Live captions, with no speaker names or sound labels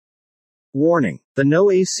Warning: the No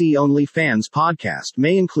AC Only Fans podcast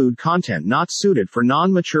may include content not suited for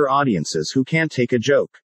non-mature audiences who can't take a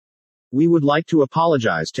joke. We would like to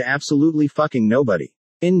apologize to absolutely fucking nobody.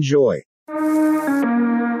 Enjoy.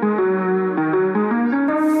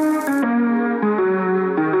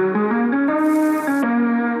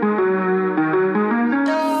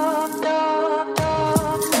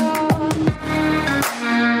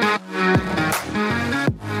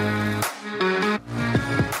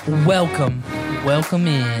 Welcome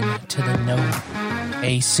in to the No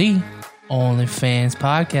AC Only Fans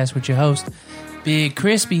podcast with your host, Big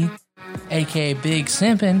Crispy, aka Big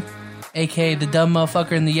Simpin, aka the dumb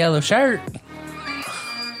motherfucker in the yellow shirt.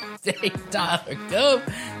 Hey, Tyler, go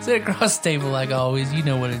sit across the table like always. You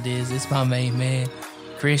know what it is. It's my main man,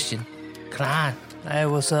 Christian Klein. Hey,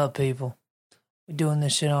 what's up, people? We doing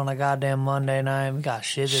this shit on a goddamn Monday night. We got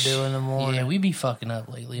shit to do in the morning. Yeah, we be fucking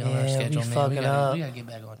up lately on our schedule, man. We gotta get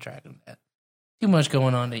back on track on that. Too much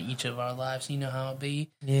going on to each of our lives. You know how it be.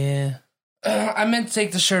 Yeah. I meant to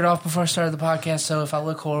take the shirt off before I started the podcast, so if I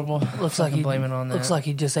look horrible, looks like you blame it on that. Looks like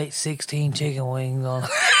he just ate 16 chicken wings on.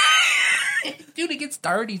 Dude, it gets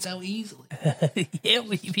dirty so easily. Yeah,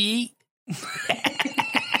 we eat.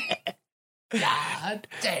 God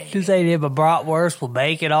damn. Just ate him a bratwurst with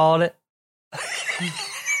bacon on it.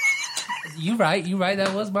 You right.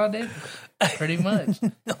 That was my name. Pretty much.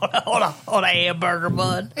 on a hamburger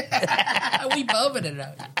bun. We bumping it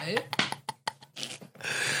out here,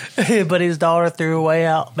 man. But his daughter threw away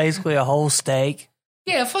out basically a whole steak.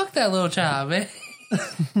 Yeah, fuck that little child, man.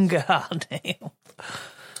 God damn.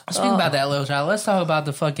 Speaking about that little child, let's talk about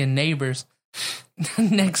the fucking neighbors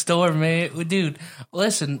next door, man. Dude,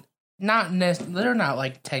 listen, they're not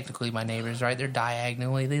like technically my neighbors, right? They're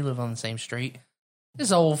diagonally. They live on the same street.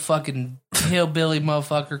 This old fucking hillbilly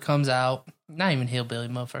motherfucker comes out. Not even hillbilly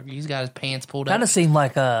motherfucker. He's got his pants pulled up. Kind of seemed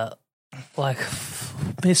like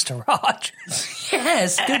Mr. Rogers.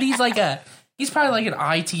 Yes, dude. He's probably like an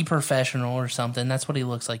IT professional or something. That's what he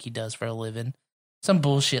looks like he does for a living. Some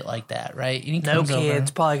bullshit like that, right? And he no comes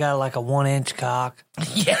kids. Over. Probably got like a 1-inch cock.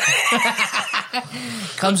 Yeah.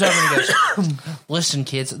 Comes over and goes, listen,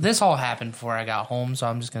 kids, this all happened before I got home, so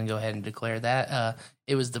I'm just going to go ahead and declare that.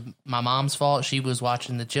 It was my mom's fault. She was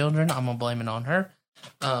watching the children. I'm going to blame it on her.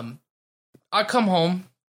 I come home,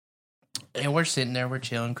 and we're sitting there. We're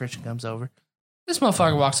chilling. Christian comes over. This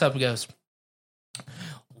motherfucker walks up and goes,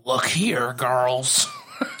 look here, girls.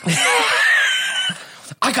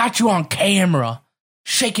 I got you on camera,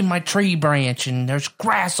 shaking my tree branch, and there's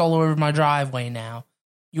grass all over my driveway now.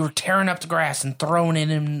 You were tearing up the grass and throwing it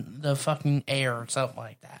in the fucking air or something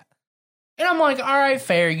like that. And I'm like, all right,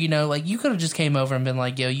 fair, you know, like, you could have just came over and been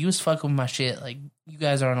like, yo, you was fucking with my shit. Like, you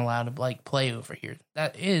guys aren't allowed to, like, play over here.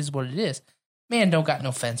 That is what it is. Man don't got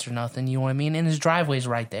no fence or nothing, you know what I mean? And his driveway's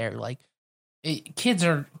right there. Like, kids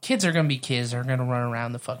are gonna be kids. They're gonna run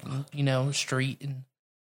around the fucking, you know, street and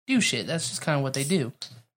do shit. That's just kind of what they do.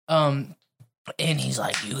 And he's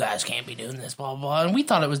like, you guys can't be doing this, blah, blah, blah. And we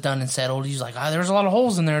thought it was done and settled. He's like, there's a lot of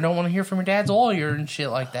holes in there. I don't want to hear from your dad's lawyer and shit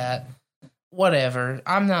like that. Whatever.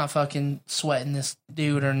 I'm not fucking sweating this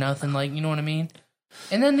dude or nothing. Like, you know what I mean?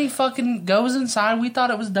 And then he fucking goes inside. We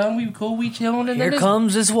thought it was done. We were cool. We chilling. And Here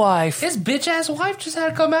comes his wife. His bitch-ass wife just had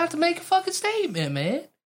to come out to make a fucking statement, man.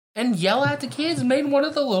 And yell at the kids and made one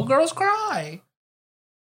of the little girls cry.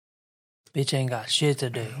 Bitch ain't got shit to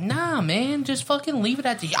do. Nah, man, just fucking leave it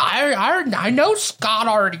at the... I know Scott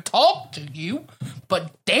already talked to you, but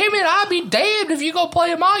damn it, I'll be damned if you go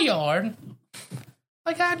play in my yard.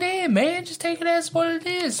 Like, goddamn, man, just take it as what it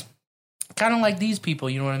is. Kind of like these people,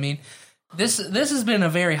 you know what I mean? This has been a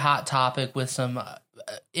very hot topic with some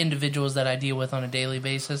individuals that I deal with on a daily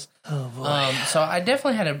basis. Oh, boy. So I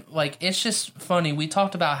definitely had a... Like, it's just funny. We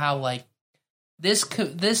talked about how, like, this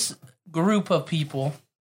group of people...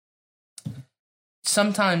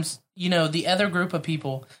 Sometimes, you know, the other group of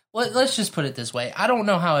people, let's just put it this way. I don't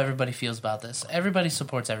know how everybody feels about this. Everybody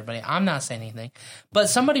supports everybody. I'm not saying anything. But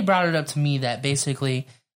somebody brought it up to me that basically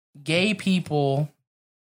gay people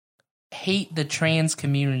hate the trans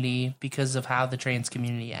community because of how the trans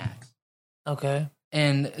community acts. Okay.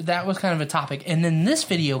 And that was kind of a topic. And then this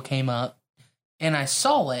video came up, and I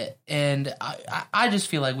saw it, and I just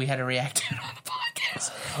feel like we had to react to it on the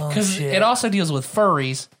podcast. Because it also deals with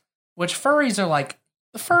furries. Which furries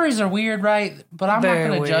are weird, right? But I'm not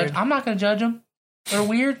going to judge. I'm not going to judge them. They're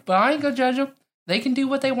weird, but I ain't going to judge them. They can do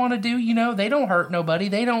what they want to do, you know. They don't hurt nobody.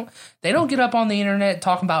 They don't get up on the internet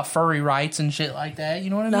talking about furry rights and shit like that. You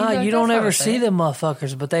know what I mean? Nah, Like, you don't ever see them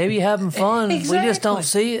motherfuckers, but they be having fun. Exactly. We just don't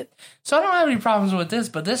see it. So I don't have any problems with this,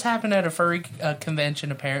 but this happened at a furry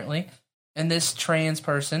convention apparently. And this trans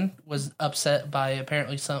person was upset by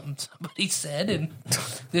apparently something somebody said, and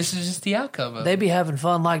this is just the outcome of They it. be having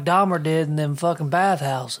fun like Dahmer did in them fucking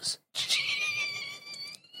bathhouses.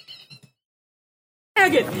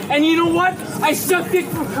 And you know what? I suck dick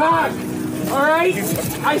for cock. All right?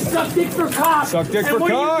 I suck dick for cock. Suck dick and for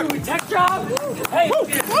what cock. do you do? Tech job? Hey.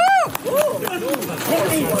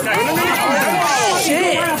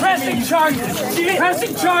 Shit. Pressing charges.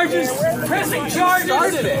 Pressing charges. Pressing charges.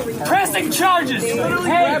 Started it. Pressing charges. Hey,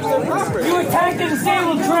 you attacked and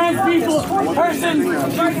disabled trans people. Person, you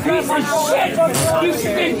piece of shit. You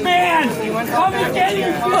should be banned. Come and get me.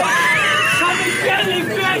 Come and get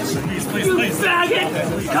me, bitch. You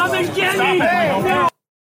faggot. Come and get me. Now.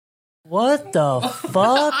 What the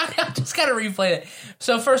fuck? I just gotta replay it.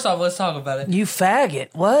 So first off, let's talk about it. You faggot.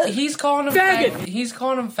 What? He's calling them Faggot. He's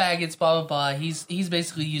calling them faggots. Blah blah blah. He's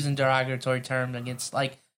basically using derogatory terms against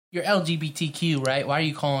like you're LGBTQ, right? Why are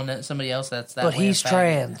you calling somebody else that's that? But way he's a faggot?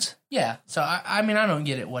 trans. Yeah. So I mean I don't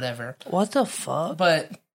get it. Whatever. What the fuck?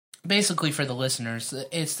 But basically for the listeners,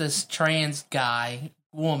 it's this trans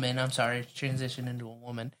woman. I'm sorry, transition into a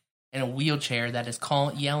woman in a wheelchair that is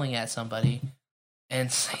yelling at somebody. And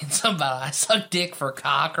saying something about I suck dick for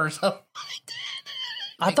cock or something like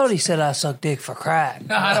that. I thought he said I suck dick for crack.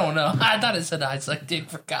 I don't know. I thought it said I suck dick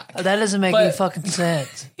for cock. That doesn't make any fucking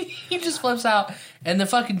sense. He just flips out, and the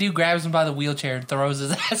fucking dude grabs him by the wheelchair and throws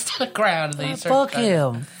his ass to the ground. And then he starts Fuck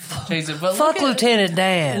him. chase it. But Fuck Lieutenant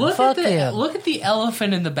Dan. Fuck him. Look at the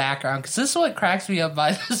elephant in the background, because this is what cracks me up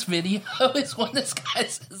by this video is when this guy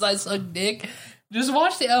says I suck dick. Just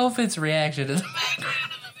watch the elephant's reaction in the background.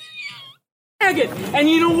 And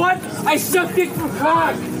you know what? I suck dick for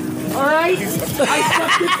cock. All right? I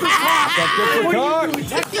suck dick for cock. Suck dick for cock.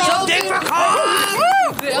 Suck dick for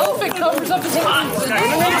cock! The elephant covers up his cock.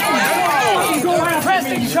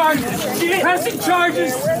 Pressing charges. Pressing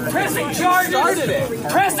charges. Pressing charges. Started it.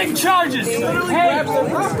 Pressing charges. Hey,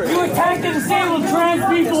 you attacked and disabled trans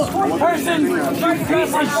people. Person, you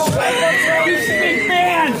piece of shit. You should be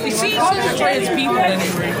banned. He sees the trans people and he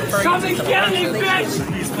refers to Come and them. get me,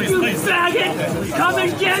 bitch. You faggot. Come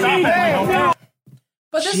and get me. Now.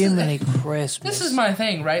 But this Jiminy is, Christmas. this is my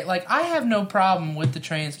thing, right? Like, I have no problem with the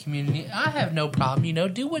trans community. I have no problem,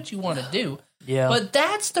 do what you want to do. Yeah. But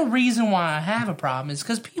that's the reason why I have a problem, is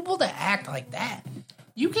because people that act like that,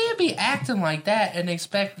 you can't be acting like that and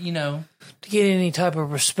expect, to get any type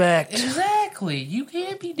of respect. Exactly. You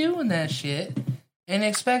can't be doing that shit and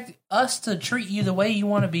expect us to treat you the way you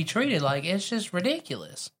want to be treated. Like, it's just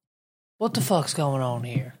ridiculous. What the fuck's going on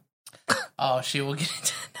here? Oh, shit, we'll get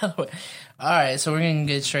into another one. All right, so we're going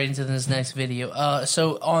to get straight into this next video.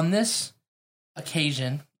 So on this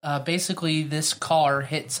occasion, basically this car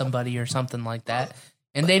hit somebody or something like that,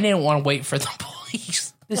 and they didn't want to wait for the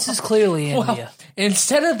police. This is clearly Well, India.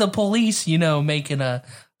 instead of the police, making a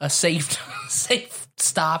safe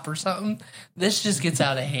stop or something, this just gets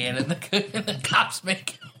out of hand, and the cops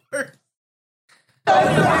make it worse.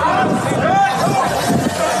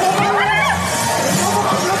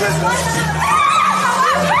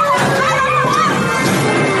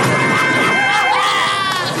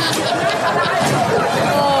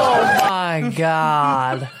 Oh my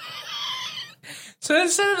god. So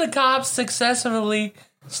instead of the cops successfully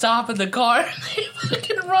stopping the car, they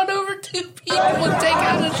fucking run over two people and take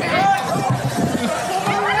out a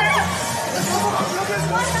trash.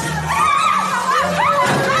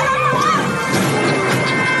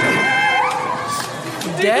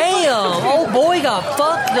 Damn. Old boy got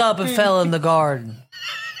fucked up and fell in the garden.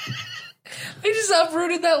 They just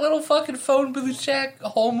uprooted that little fucking phone booth shack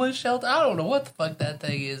homeless shelter. I don't know what the fuck that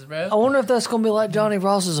thing is, bro. I wonder if that's going to be like Johnny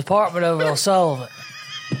Ross's apartment over at Sullivan.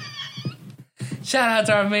 Shout out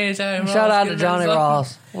to our man, Johnny Ross. Shout out to Giving Johnny us up.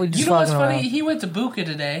 Ross. We just You know what's fucking funny? around. He went to Buka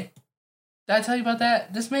today. Did I tell you about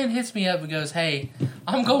that? This man hits me up and goes, "Hey,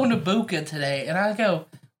 I'm going to Buka today." And I go,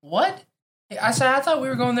 "What?" I said, "I thought we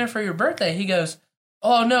were going there for your birthday." He goes,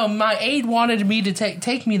 "Oh, no, my aide wanted me to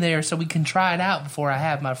take me there so we can try it out before I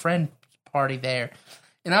have my friend party there."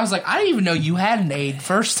 And I was like, I didn't even know you had an aide,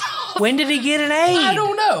 first off. When did he get an aid? I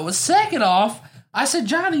don't know. Second off, I said,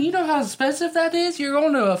 Johnny, you know how expensive that is? You're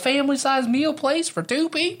going to a family-sized meal place for two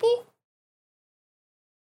people?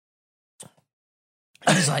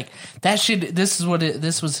 He's like, that shit, this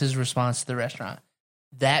was his response to the restaurant.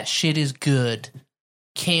 That shit is good.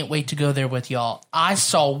 Can't wait to go there with y'all. I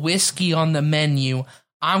saw whiskey on the menu.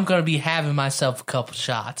 I'm going to be having myself a couple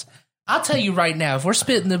shots. I'll tell you right now, if we're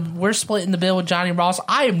splitting the bill with Johnny Ross,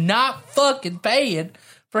 I am not fucking paying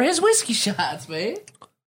for his whiskey shots, man.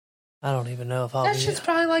 I don't even know if I'll That be. shit's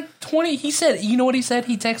probably like 20. He said, you know what he said?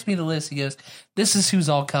 He texted me the list. He goes, this is who's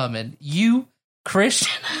all coming. You,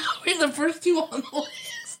 Christian We're the first two on the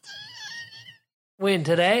list. When,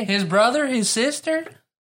 today? His brother, his sister,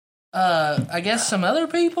 I guess some other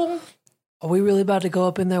people. Are we really about to go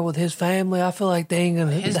up in there with his family? I feel like they ain't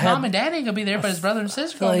gonna. His mom and dad ain't gonna be there, but his brother and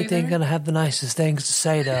sister I feel gonna like be they ain't there. gonna have the nicest things to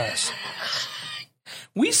say to us.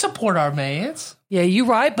 We support our mans. Yeah, you're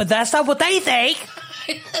right, but that's not what they think.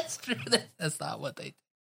 That's true. That's not what they.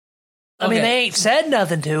 I mean, they ain't said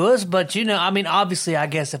nothing to us, but I mean, obviously, I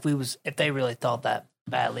guess if they really thought that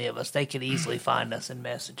badly of us, they could easily find us and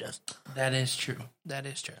message us. That is true. That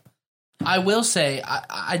is true. I will say,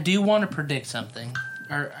 I do want to predict something.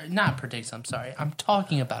 Or not predict, I'm sorry. I'm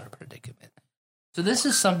talking about a predicament. So this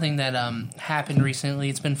is something that happened recently.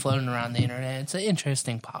 It's been floating around the internet. It's an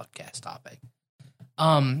interesting podcast topic.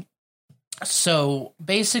 So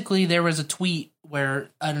basically there was a tweet where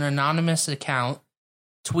an anonymous account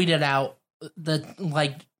tweeted out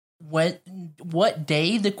what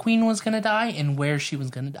day the queen was going to die and where she was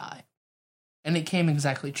going to die. And it came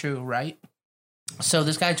exactly true, right? So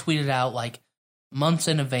this guy tweeted out like months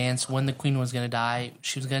in advance when the queen was going to die.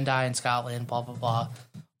 She was going to die in Scotland, blah, blah, blah,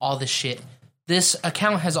 all this shit. This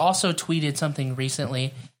account has also tweeted something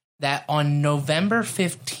recently that on November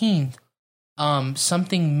 15th,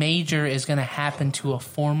 something major is going to happen to a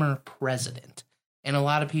former president. And a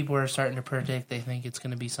lot of people are starting to predict they think it's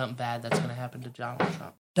going to be something bad that's going to happen to Donald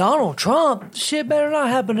Trump. Donald Trump? Shit better not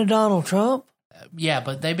happen to Donald Trump. Yeah,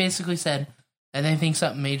 but they basically said that they think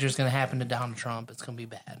something major is going to happen to Donald Trump. It's going to be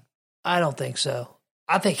bad. I don't think so.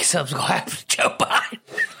 I think something's going to happen to Joe Biden.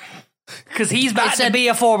 Because he's about to be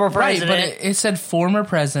a former president. Right, but it said former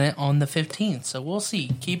president on the 15th, so we'll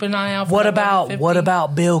see. Keep an eye out for What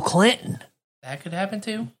about Bill Clinton? That could happen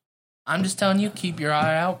too. I'm just telling you, keep your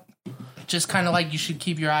eye out. Just kind of like you should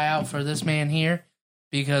keep your eye out for this man here,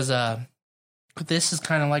 because this is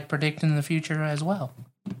kind of like predicting the future as well.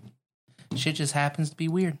 Shit just happens to be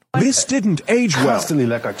weird. This didn't age well. Constantly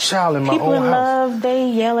like a child in my People own in house. love, they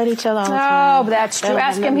yell at each other all the time. Oh, but that's true.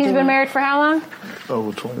 Ask him, he's been married for how long?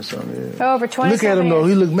 Over 20-something years. Over 20 Look at him, though.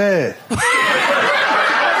 He look mad. You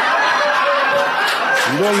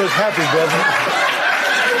don't look happy, brother.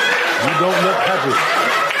 You don't look happy.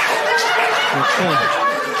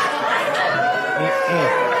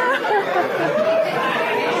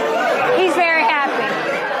 He's very happy.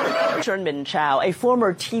 Min Chow, a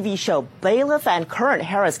former TV show bailiff and current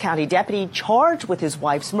Harris County deputy charged with his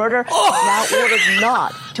wife's murder, now ordered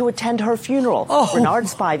not to attend her funeral. Bernard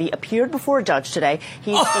Spivey appeared before a judge today.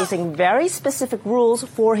 He's facing very specific rules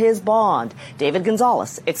for his bond. David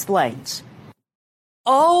Gonzalez explains.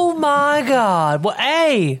 Oh my God. Well,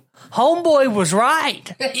 hey, homeboy was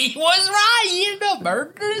right. He was right. He ended up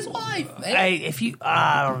murdering his wife, man. Hey,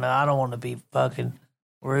 I don't know. I don't want to be fucking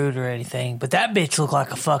rude or anything, but that bitch looked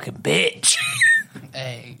like a fucking bitch.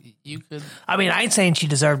 Hey, you could. I mean, I ain't saying she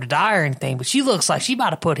deserved to die or anything, but she looks like she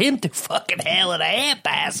about to put him through fucking hell in a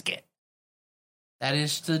handbasket. That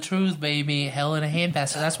is the truth, baby. Hell in a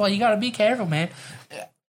handbasket. That's why you got to be careful, man.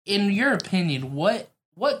 In your opinion, what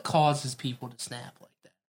causes people to snap like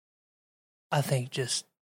that? I think just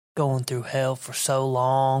going through hell for so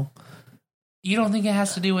long. You don't think it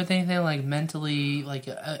has to do with anything like mentally,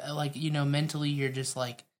 mentally you're just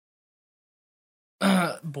like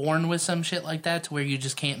born with some shit like that to where you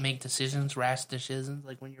just can't make rash decisions,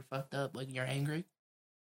 like when you're fucked up, like you're angry?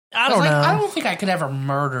 I don't know. I don't think I could ever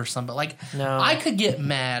murder somebody. Like, no. I could get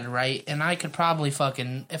mad, right? And I could probably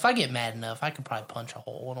if I get mad enough, I could probably punch a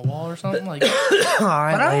hole in a wall or something. Like, all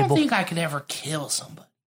right, but I don't think I could ever kill somebody.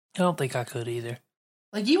 I don't think I could either.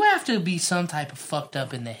 Like, you have to be some type of fucked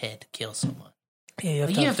up in the head to kill someone. Yeah,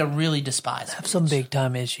 you have to really despise have some big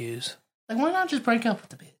time issues. Like, why not just break up with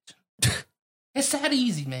the bitch? It's that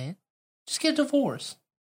easy, man. Just get a divorce.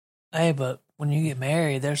 Hey, but when you get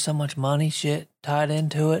married, there's so much money shit tied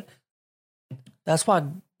into it. That's why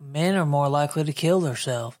men are more likely to kill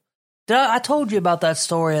themselves. I told you about that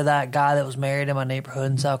story of that guy that was married in my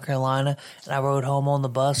neighborhood in South Carolina, and I rode home on the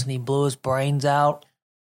bus and he blew his brains out,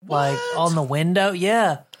 like on the window.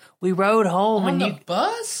 Yeah, we rode home on and the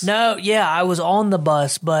bus. No, yeah, I was on the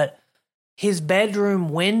bus, but his bedroom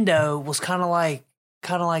window was kind of like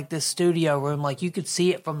this studio room. Like, you could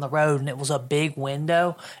see it from the road, and it was a big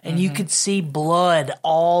window, and you could see blood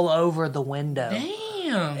all over the window.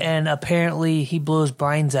 Damn. And apparently he blew his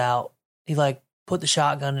brains out. He put the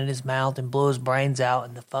shotgun in his mouth and blew his brains out,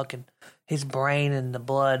 and his brain and the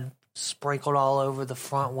blood sprinkled all over the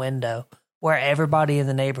front window where everybody in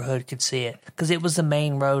the neighborhood could see it, because it was the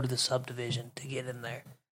main road of the subdivision to get in there.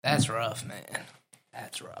 That's rough, man.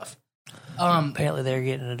 That's rough. Apparently they're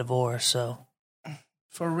getting a divorce, so.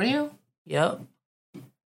 For real? Yep.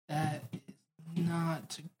 That is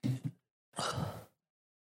not good.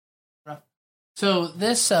 So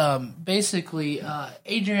this basically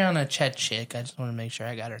Adriana Chechik, I just want to make sure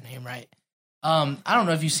I got her name right. I don't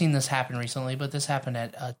know if you've seen this happen recently, but this happened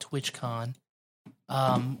at TwitchCon,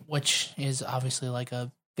 which is obviously like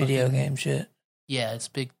a Video game shit. Yeah, it's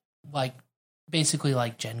big, like basically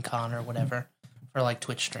like Gen Con or whatever for like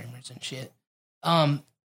Twitch streamers and shit.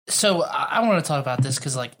 So I want to talk about this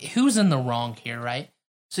because like who's in the wrong here, right?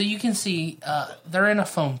 So you can see they're in a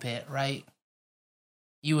foam pit, right?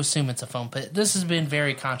 You assume it's a foam pit. This has been a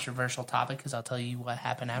very controversial topic because I'll tell you what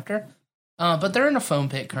happened after. But they're in a foam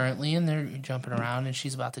pit currently, and they're jumping around, and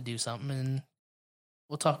she's about to do something, and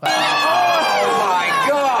we'll talk about that. Oh my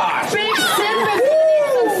God! Big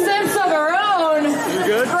some sips of her own. You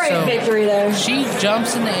good? Great victory there. She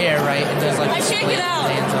jumps in the air, right, and does like a split,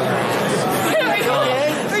 lands on her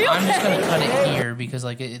ass. I'm just gonna cut it here because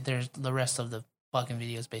like there's the rest of the fucking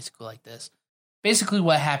video is basically like this. Basically,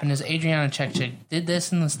 what happened is Adriana Chechik did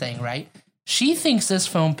this in this thing, right? She thinks this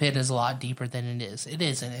foam pit is a lot deeper than it is. It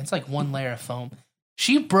isn't. It's like one layer of foam.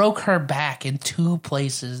 She broke her back in 2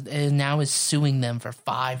 places and now is suing them for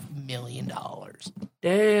 $5 million.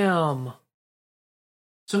 Damn.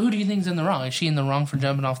 So who do you think's in the wrong? Is she in the wrong for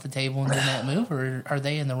jumping off the table and doing that move, or are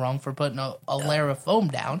they in the wrong for putting a layer of foam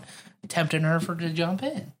down, tempting her to jump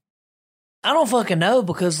in? I don't fucking know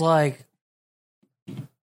because, like,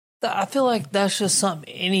 I feel like that's just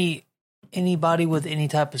something anybody with any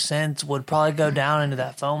type of sense would probably go down into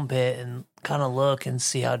that foam pit and kind of look and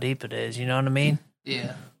see how deep it is. You know what I mean?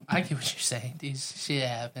 Yeah, I get what you're saying. Shit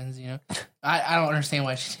happens, you know. I don't understand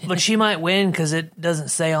why she did. But she might win because it doesn't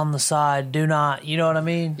say on the side, do not, you know what I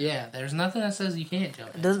mean? Yeah, there's nothing that says you can't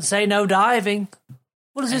jump in. It doesn't say no diving.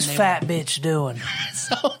 What is And this they- fat bitch doing?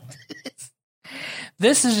 So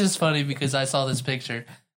this is just funny because I saw this picture.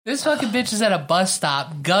 This fucking bitch is at a bus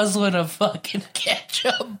stop guzzling a fucking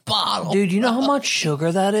ketchup bottle. Dude, you know how much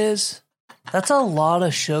sugar that is? That's a lot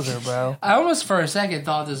of sugar, bro. I almost for a second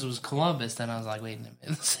thought this was Columbus, then I was like, wait a minute,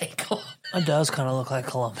 this ain't Columbus. It does kind of look like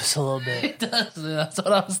Columbus a little bit. It does. That's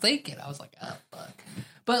what I was thinking. I was like, oh, fuck.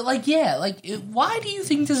 But, like, yeah, like, why do you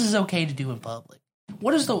think this is okay to do in public?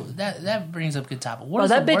 What is that brings up good topic. What Bro, is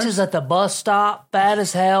that the bitch worst? is at the bus stop, fat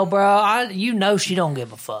as hell, bro. You know she don't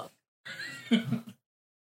give a fuck.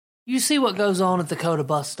 You see what goes on at the Dakota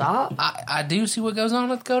bus stop? I do see what goes on at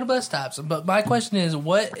the Dakota bus stops, but my question is,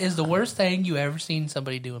 what is the worst thing you ever seen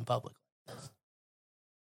somebody do in public?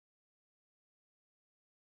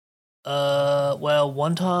 Well,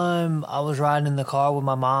 one time I was riding in the car with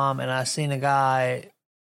my mom and I seen a guy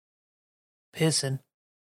pissing.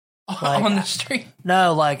 Like, on the street?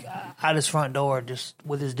 No, like out his front door, just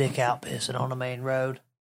with his dick out pissing on the main road.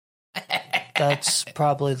 That's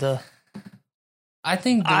probably the... I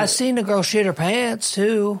think I seen a girl shit her pants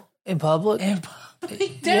too in public. Damn,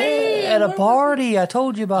 at a party. I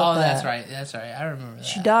told you about Oh, that. that's right. That's right. I remember that.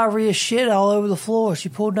 She diarrhea shit all over the floor. She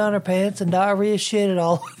pulled down her pants and diarrhea shit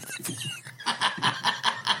all over the floor.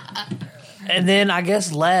 And then I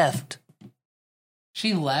guess left.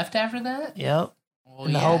 She left after that? Yep. Well,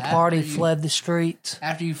 And the yeah, whole party after you- fled the streets.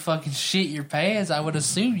 After you fucking shit your pants, I would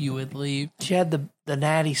assume you would leave. She had the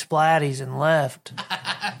natty splatties and left.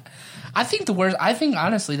 I think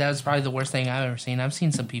honestly that was probably the worst thing I've ever seen. I've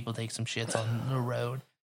seen some people take some shits on the road.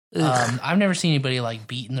 I've never seen anybody like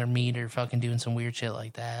beating their meat or fucking doing some weird shit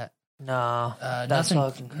like that. No, that's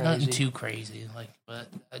fucking crazy. Nothing too crazy, like, but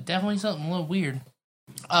definitely something a little weird.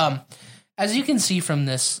 As you can see from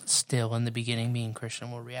this still in the beginning, me and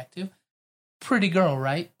Christian will react to. Pretty girl,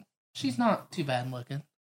 right? She's not too bad looking.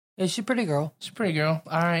 Is she a pretty girl? She's a pretty girl.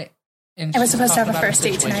 All right. And I was she's supposed to have talking a about first her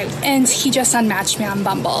date tonight, situation. and he just unmatched me on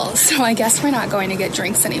Bumble, so I guess we're not going to get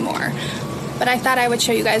drinks anymore. But I thought I would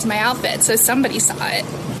show you guys my outfit so somebody saw it.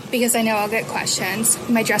 Because I know I'll get questions.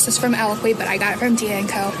 My dress is from Eloquy, but I got it from Dia &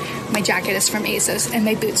 Co. My jacket is from ASOS, and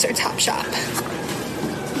my boots are Topshop.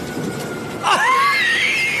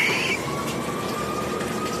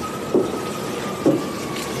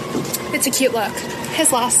 It's a cute look.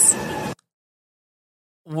 His loss.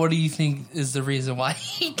 What do you think is the reason why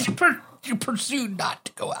he pursued not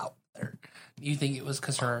to go out with her? Do you think it was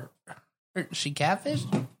because she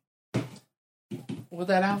catfished with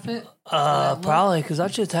that outfit? Probably because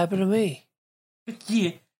that shit's happened to me.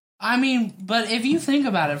 Yeah, I mean, but if you think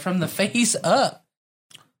about it from the face up,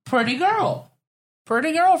 pretty girl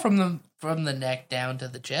from the neck down to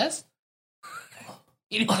the chest.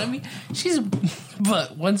 You know what I mean?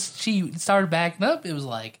 But once she started backing up, it was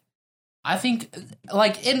like, I think,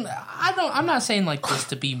 like, and I'm not saying like this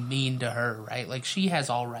to be mean to her, right? Like, she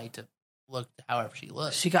has all right to look however she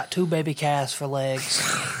looks. She got 2 baby calves for legs.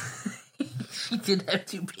 She did have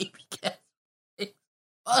 2 baby cats,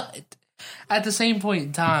 but at the same point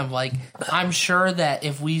in time, like, I'm sure that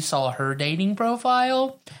if we saw her dating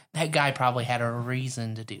profile, that guy probably had a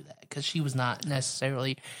reason to do that because she was not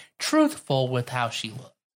necessarily truthful with how she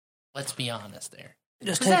looked. Let's be honest there.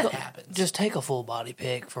 Just happens. Just take a full body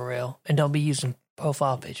pic for real, and don't be using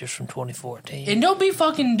profile pictures from 2014. And don't be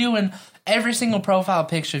fucking doing every single profile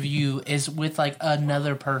picture of you is with like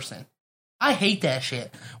another person. I hate that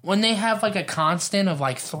shit. When they have like a constant of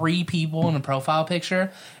like 3 people in a profile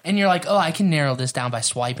picture, and you're like, oh, I can narrow this down by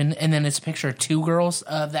swiping, and then it's a picture of 2 girls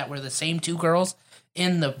that were the same 2 girls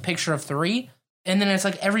in the picture of 3, and then it's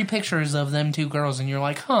like every picture is of them 2 girls, and you're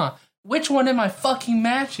like, huh, which one am I fucking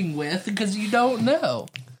matching with? Because you don't know.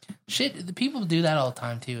 Shit, the people do that all the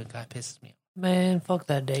time too. It kind of pisses me off. Man, fuck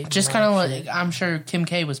that date. Just kind of like, I'm sure Kim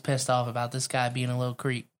K was pissed off about this guy being a little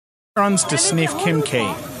creep. Runs to sniff Kim K.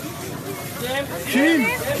 Kim.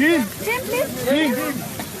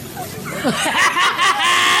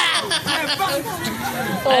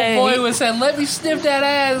 Oh boy was saying, let me sniff that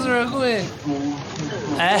ass real quick.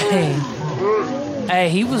 Hey,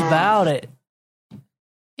 he was about it.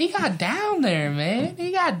 He got down there, man.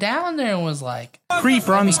 He got down there and was like... Creep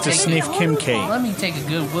runs to sniff Kim K. Let me take a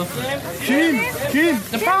good whiff of it. Kim.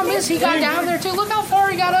 The problem is he got down there too. Look how far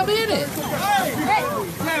he got up in it.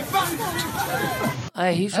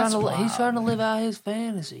 Hey, he's trying to live out his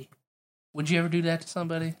fantasy. Would you ever do that to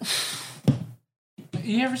somebody?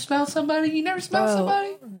 You ever smell somebody? You never smell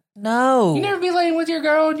somebody? No. You never be laying with your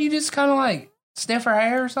girl and you just kind of like sniff her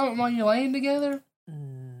hair or something while you're laying together?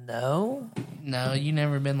 No. No, you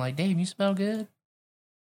never been like, damn, you smell good?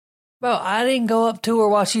 Bro, I didn't go up to her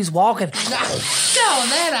while she's walking. No,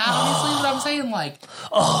 that obviously what I'm saying. Like,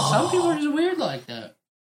 some people are just weird like that.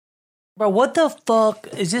 Bro, what the fuck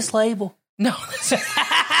is this label? No.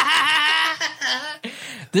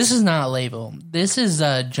 This is not a label. This is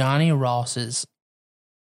Johnny Ross's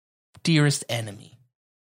dearest enemy.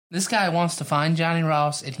 This guy wants to find Johnny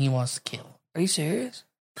Ross and he wants to kill him. Are you serious?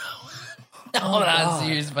 No, not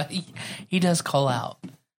serious, but he does call out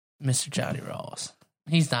Mr. Johnny Ross.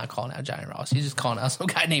 He's not calling out Johnny Ross. He's just calling out some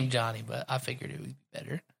guy named Johnny, but I figured it would be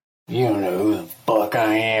better. You don't know who the fuck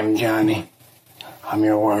I am, Johnny. I'm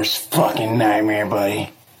your worst fucking nightmare, buddy.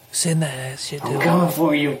 Send that ass shit to him. I'm coming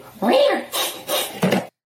for you. Bro,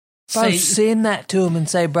 send that to him and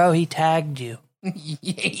say, bro, he tagged you. Yeah,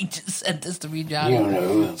 he just said this to me, Johnny. You don't know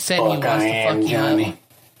who the fuck I am, Johnny.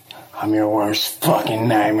 I'm your worst fucking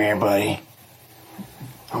nightmare, buddy.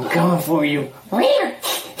 I'm coming for you.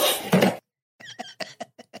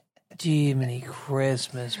 Jiminy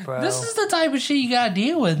Christmas, bro. This is the type of shit you gotta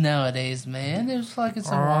deal with nowadays, man. There's fucking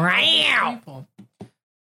some people.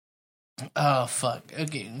 Oh, fuck.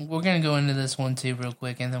 Okay, we're gonna go into this one too real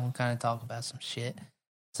quick, and then we'll kind of talk about some shit.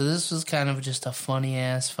 So this was kind of just a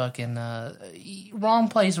funny-ass fucking wrong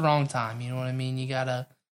place, wrong time. You know what I mean? You gotta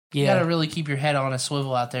really keep your head on a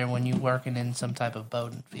swivel out there when you're working in some type of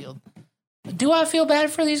boating field. Do I feel bad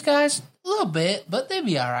for these guys? A little bit, but they'd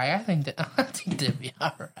be all right. I think they'd be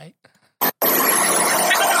all right.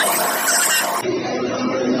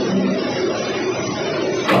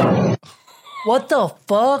 What the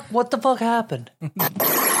fuck? What the fuck happened? Watch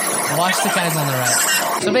the guys on the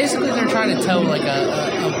right. So basically, they're trying to tow like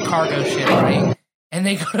a cargo ship, right? And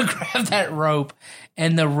they go to grab that rope,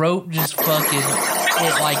 and the rope just fucking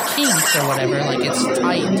it like kinks or whatever, like it's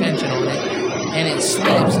tight tension on it. And it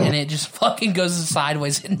slips, and it just fucking goes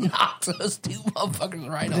sideways and knocks those 2 motherfuckers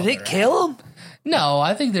right off. Did it kill them? No,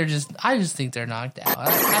 I just think they're knocked out.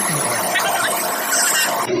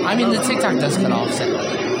 I mean, the TikTok does cut off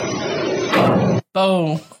sadly.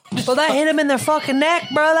 Boom. Well, that hit him in their fucking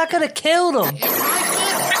neck, bro. That could have killed him.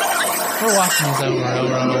 We're watching this over and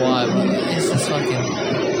over. I don't know why, but it's just fucking...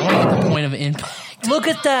 I want to get the point of impact. Look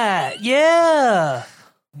at that. Yeah.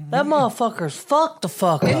 That motherfucker's fucked the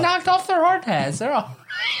fuck up. It knocked off their hard hats. They're all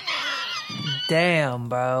right. Damn,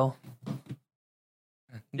 bro.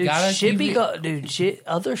 Dude, shit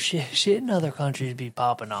in other countries be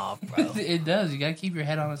popping off, bro. It does. You gotta keep your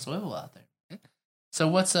head on a swivel out there. So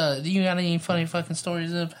what's do you got any funny fucking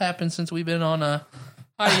stories that have happened since we've been on a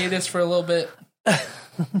hiatus for a little bit? I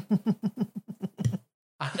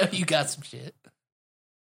know you got some shit.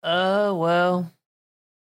 Well,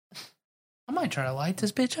 I might try to light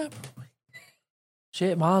this bitch up.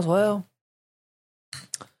 Shit, might as well.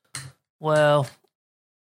 Well,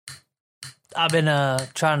 I've been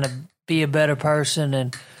trying to be a better person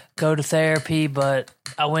and go to therapy, but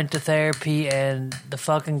I went to therapy and the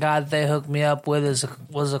fucking guy that they hooked me up with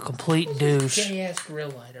was a complete douche. Gay ass grill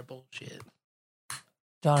lighter bullshit.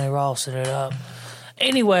 Johnny Ross set it up.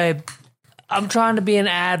 Anyway, I'm trying to be an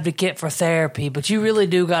advocate for therapy, but you really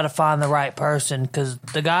do got to find the right person because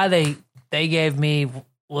the guy they they gave me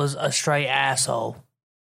was a straight asshole.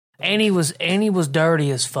 And he was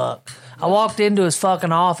dirty as fuck. I walked into his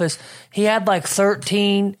fucking office. He had like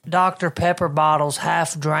 13 Dr. Pepper bottles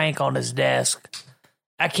half drank on his desk.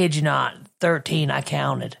 I kid you not. 13, I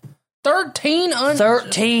counted. 13?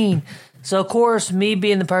 13. So, of course, me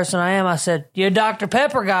being the person I am, I said, "You're a Dr.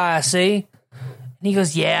 Pepper guy, I see." And he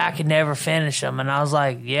goes, "Yeah, I could never finish them." And I was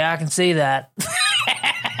like, "Yeah, I can see that."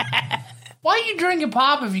 Why are you drinking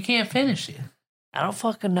pop if you can't finish it? I don't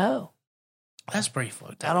fucking know. That's pretty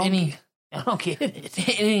fucked up. I don't get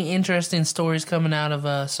it. Any interesting stories coming out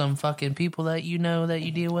of some fucking people that you know that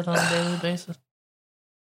you deal with on a daily basis?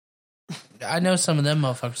 I know some of them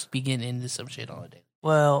motherfuckers be getting into some shit on a daily.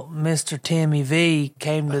 Well, Mr. Timmy V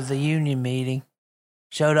came to the union meeting,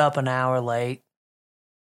 showed up an hour late.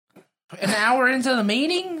 An hour into the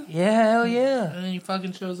meeting? Yeah, hell yeah. And then he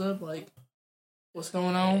fucking shows up like, what's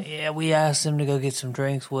going on? Yeah, we asked him to go get some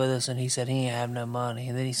drinks with us, and he said he ain't have no money.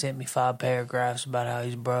 And then he sent me 5 paragraphs about how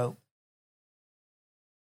he's broke.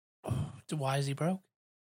 Why is he broke?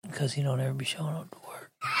 Because he don't ever be showing up to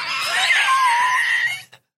work.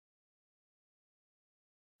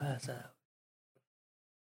 That's out.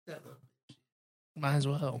 Might as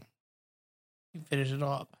well. You finish it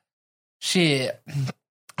off. Shit.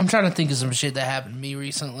 I'm trying to think of some shit that happened to me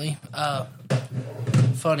recently.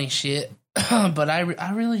 Funny shit. But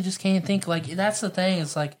I really just can't think. Like, that's the thing.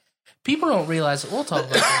 It's like, people don't realize, we'll talk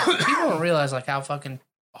about that. People don't realize, like, how fucking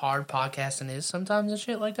hard podcasting is sometimes and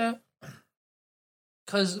shit like that.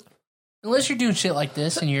 Because unless you're doing shit like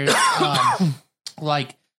this and you're,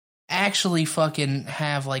 like, actually fucking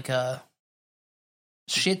have, like, a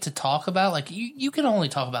shit to talk about, like, you can only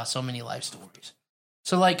talk about so many life stories.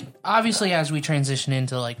 So, like, obviously, as we transition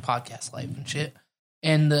into, like, podcast life and shit,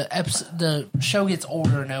 and the show gets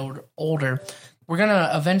older and older, we're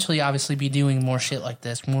gonna eventually, obviously, be doing more shit like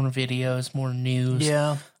this, more videos, more news.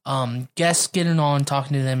 Yeah. Guests getting on,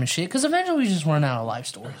 talking to them and shit, because eventually we just run out of life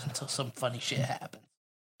stories until some funny shit happens.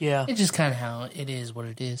 Yeah. It's just kind of how it is, what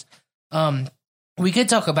it is. We could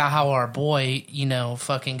talk about how our boy, you know,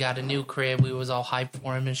 fucking got a new crib. We was all hyped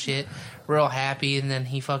for him and shit, real happy, and then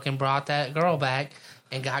he fucking brought that girl back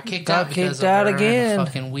and got kicked out because of her again. a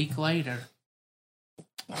fucking week later.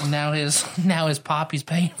 And now his poppy's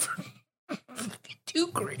paying for 2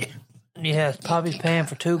 cribs. Yeah, Poppy's paying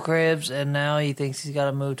for 2 cribs, and now he thinks he's got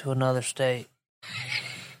to move to another state.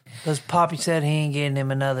 Because Poppy said he ain't getting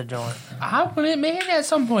him another joint. I wouldn't, man. At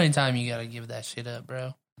some point in time, you got to give that shit up,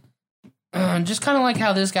 bro. Just kind of like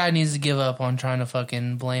how this guy needs to give up on trying to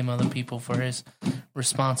fucking blame other people for his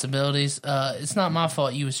responsibilities. It's not my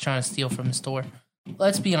fault you was trying to steal from the store.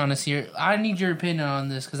 Let's be honest here. I need your opinion on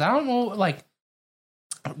this, because I don't know, like,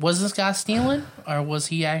 was this guy stealing, or was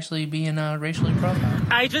he actually being racially profiled?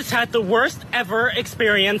 I just had the worst ever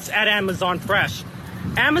experience at Amazon Fresh.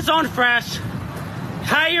 Amazon Fresh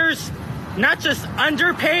hires not just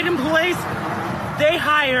underpaid employees, they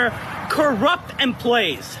hire corrupt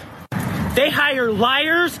employees. They hire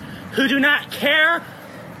liars who do not care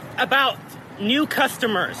about new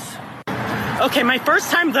customers. Okay, my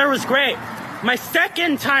first time there was great. My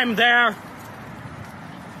second time there,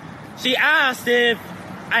 she asked if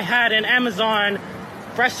I had an Amazon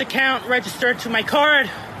Fresh account registered to my card.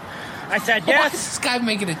 I said yes. Why is this guy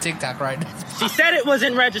making a TikTok right now? She said it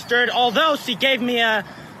wasn't registered, although she gave me a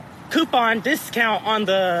coupon discount on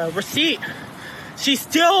the receipt. She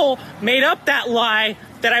still made up that lie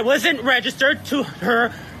that I wasn't registered to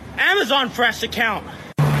her Amazon Fresh account.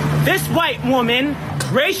 This white woman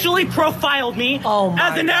racially profiled me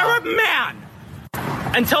as an Arab man.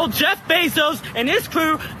 Until Jeff Bezos and his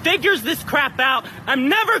crew figures this crap out, I'm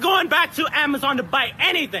never going back to Amazon to buy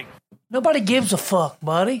anything. Nobody gives a fuck,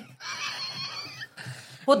 buddy.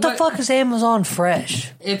 What the fuck is Amazon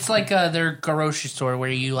Fresh? It's like their grocery store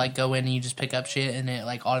where you like go in and you just pick up shit and it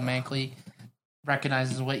like automatically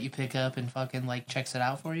recognizes what you pick up and fucking like checks it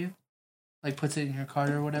out for you, like puts it in your cart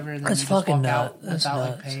or whatever, and then That's you just fucking walk out nuts. without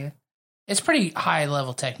like paying. It's pretty high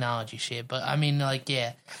level technology shit, but I mean, like,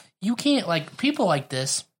 yeah, you can't like people like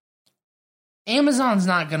this. Amazon's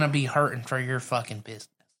not gonna be hurting for your fucking business,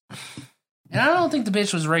 and I don't think the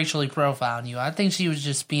bitch was racially profiling you. I think she was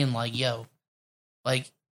just being like, "Yo, like."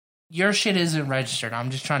 Your shit isn't registered.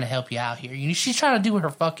 I'm just trying to help you out here. She's trying to do her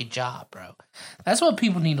fucking job, bro. That's what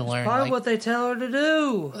people need to learn. Part like, of what they tell her to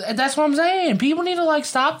do. That's what I'm saying. People need to like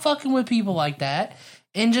stop fucking with people like that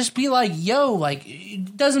and just be like, yo, like,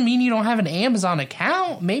 it doesn't mean you don't have an Amazon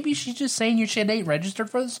account. Maybe she's just saying your shit ain't registered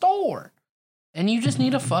for the store. And you just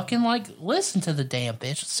need to fucking like listen to the damn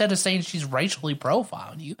bitch instead of saying she's racially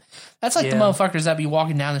profiling you. That's like the motherfuckers that be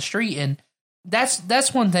walking down the street and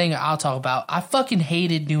that's one thing I'll talk about. I fucking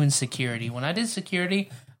hated doing security. When I did security,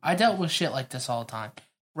 I dealt with shit like this all the time.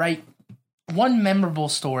 Right? One memorable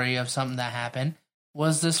story of something that happened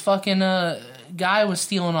was this fucking guy was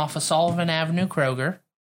stealing off of Sullivan Avenue Kroger.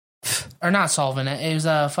 Or not Sullivan, it was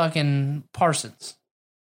fucking Parsons.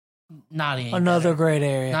 Not any Another better. great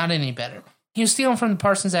area. Not any better. He was stealing from the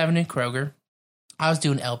Parsons Avenue Kroger. I was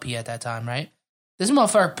doing LP at that time, right? This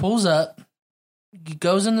motherfucker pulls up,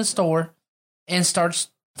 goes in the store, and starts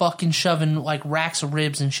fucking shoving like racks of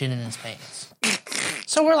ribs and shit in his pants.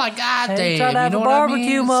 So we're like, God damn, Hey, try to have you know a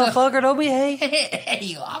barbecue, what I mean? motherfucker. Don't be hating.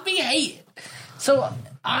 Hey, I'll be hating. So,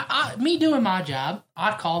 me doing my job,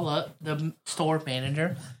 I call up the store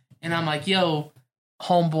manager, and I'm like, yo,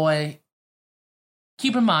 homeboy,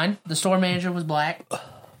 keep in mind, the store manager was black,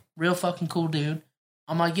 real fucking cool dude.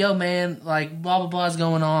 I'm like, yo, man, like, blah, blah, blah's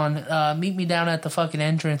going on. Meet me down at the fucking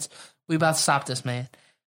entrance. We about to stop this, man.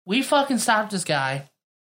 We fucking stopped this guy,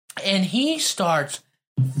 and he starts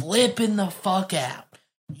flipping the fuck out.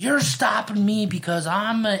 You're stopping me because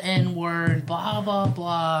I'm an N-word, blah, blah,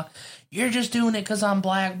 blah. You're just doing it because I'm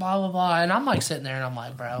black, blah, blah, blah. And I'm like sitting there and I'm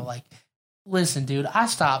like, bro, like, listen, dude, I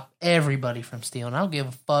stop everybody from stealing. I don't give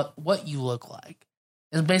a fuck what you look like.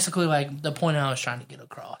 It's basically like the point I was trying to get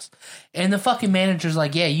across. And the fucking manager's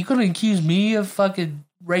like, yeah, you couldn't accuse me of fucking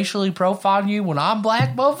racially profiling you when I'm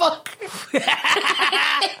black, motherfucker?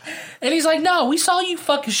 And he's like, no, we saw you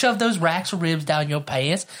fucking shove those racks of ribs down your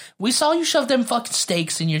pants. We saw you shove them fucking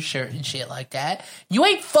steaks in your shirt and shit like that. You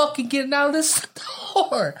ain't fucking getting out of this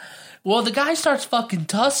store. Well, the guy starts fucking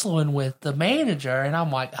tussling with the manager, and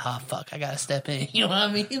I'm like, oh, fuck, I gotta step in. You know what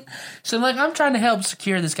I mean? So, like, I'm trying to help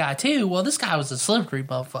secure this guy, too. Well, this guy was a slippery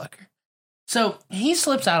motherfucker. So, he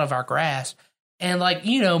slips out of our grasp, and, like,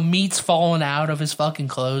 you know, meat's falling out of his fucking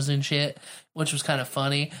clothes and shit, which was kind of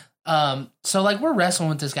funny. So, like, we're wrestling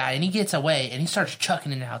with this guy, and he gets away, and he starts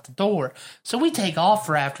chucking it out the door. So, we take off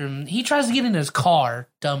for after him. He tries to get in his car.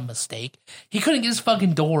 Dumb mistake. He couldn't get his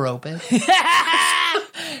fucking door open.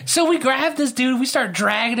 So we grab this dude, we start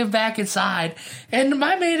dragging him back inside, and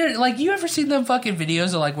my manager, like, you ever seen them fucking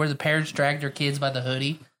videos of, like, where the parents drag their kids by the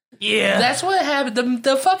hoodie? Yeah. That's what happened.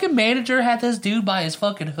 The fucking manager had this dude by his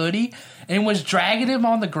fucking hoodie, and was dragging him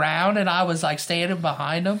on the ground, and I was, like, standing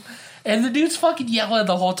behind him, and the dude's fucking yelling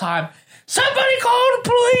the whole time, somebody call the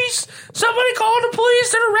police! Somebody call the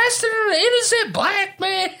police! They're arresting an innocent black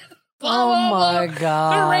man! Blah, blah, my blah.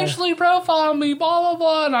 God. They're racially profiling me, blah, blah,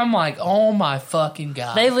 blah. And I'm like, oh my fucking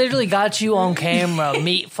God. They literally got you on camera,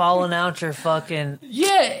 meat falling out your fucking...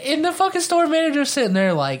 Yeah, and the fucking store manager's sitting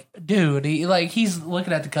there like, dude, he's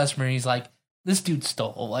looking at the customer and he's like, this dude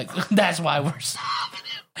stole. Like, that's why we're stopping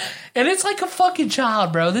him. And it's like a fucking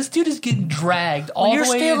child, bro. This dude is getting dragged all the way You're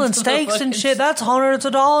stealing into steaks the and shit. That's hundreds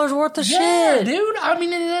of dollars worth of shit. Dude. I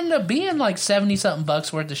mean, it ended up being like 70-something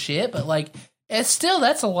bucks worth of shit, but like, it's still,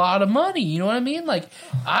 that's a lot of money. You know what I mean? Like,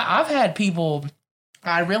 I've had people,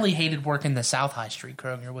 I really hated working the South High Street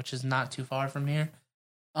Kroger, which is not too far from here.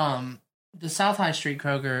 The South High Street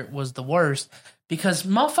Kroger was the worst because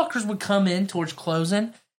motherfuckers would come in towards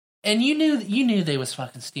closing, and you knew they was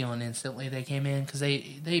fucking stealing instantly. They came in because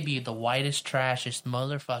they be the whitest, trashiest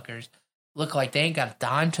motherfuckers. Look like they ain't got a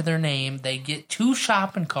dime to their name. They get 2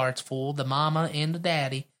 shopping carts full, the mama and the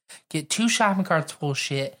daddy, get 2 shopping carts full of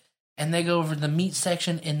shit. And they go over to the meat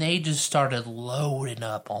section, and they just started loading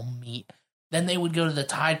up on meat. Then they would go to the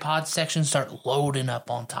Tide Pods section, start loading up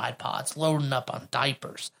on Tide Pods, loading up on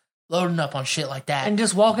diapers, loading up on shit like that. And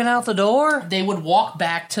just walking out the door? They would walk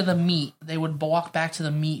back to the meat. They would walk back to the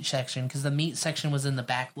meat section, because the meat section was in the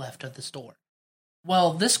back left of the store.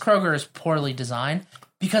 Well, this Kroger is poorly designed,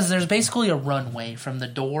 because there's basically a runway from the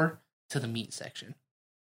door to the meat section.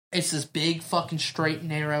 It's this big fucking straight,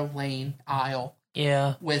 narrow lane aisle.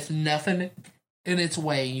 Yeah. With nothing in its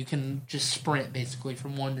way. You can just sprint, basically,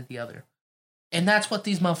 from one to the other. And that's what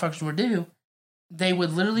these motherfuckers would do. They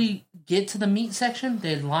would literally get to the meat section,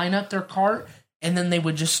 they'd line up their cart, and then they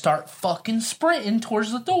would just start fucking sprinting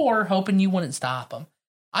towards the door, hoping you wouldn't stop them.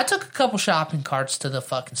 I took a couple shopping carts to the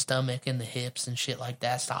fucking stomach and the hips and shit like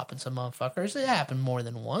that, stopping some motherfuckers. It happened more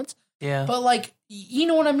than once. Yeah. But, like, you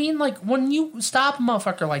know what I mean? Like, when you stop a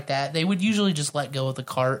motherfucker like that, they would usually just let go of the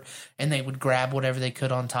cart, and they would grab whatever they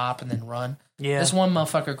could on top and then run. Yeah. This one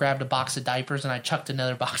motherfucker grabbed a box of diapers, and I chucked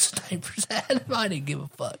another box of diapers at him. I didn't give a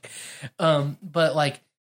fuck. But, like,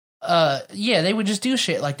 yeah, they would just do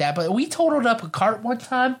shit like that. But we totaled up a cart one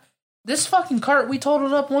time. This fucking cart we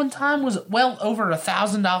totaled up one time was well over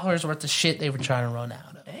 $1,000 worth of shit they were trying to run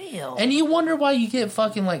out of. Damn. And you wonder why you get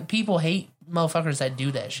fucking, like, people hate motherfuckers that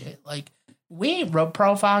do that shit. Like, We ain't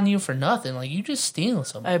profiling you for nothing. Like, you just stealing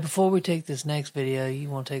something. Hey, before we take this next video, you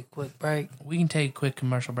want to take a quick break? We can take a quick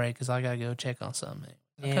commercial break because I got to go check on something.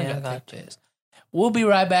 Yeah, I got you. We'll be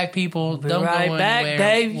right back, people. Don't go anywhere.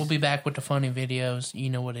 Dave. We'll be back with the funny videos. You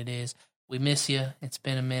know what it is. We miss you. It's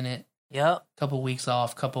been a minute. Yep. Couple weeks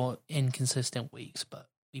off, couple inconsistent weeks, but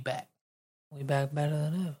we back. We back better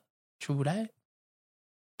than ever. True that.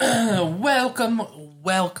 Welcome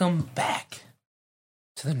back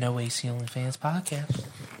to the No AC Only Fans podcast.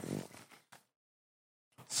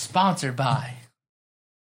 Sponsored by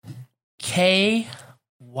KY.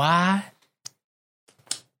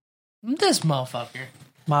 This motherfucker.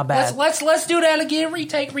 My bad. Let's do that again.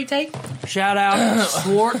 Retake. Shout out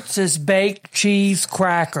Schwartz's Baked Cheese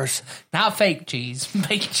Crackers. Not fake cheese.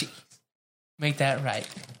 Baked cheese. Make that right.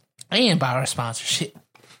 And by our sponsorship,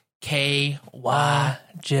 KY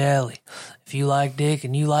Jelly. If you like dick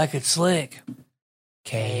and you like it slick,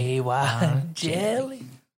 KY Jelly.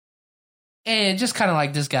 And just kind of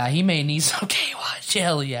like this guy, he may need some KY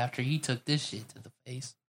Jelly after he took this shit to the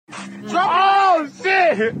face. Oh,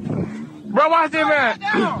 shit! Bro, watch this, man.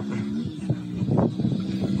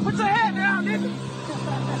 Put your head down, nigga.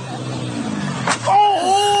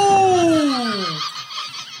 Oh!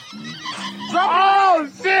 Oh,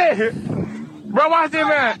 shit! Bro, watch this,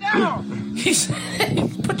 man. He said,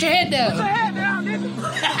 put your head down. Put your head down, nigga.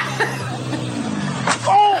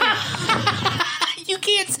 Oh! You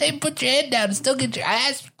can't say put your head down and still get your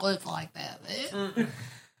ass clipped like that, man.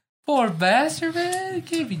 Poor bastard, man. You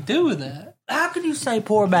can't be doing that. How can you say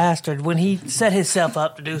poor bastard when he set himself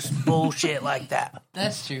up to do some bullshit like that?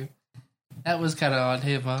 That's true. That was kind of on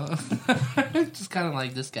him, huh? Just kind of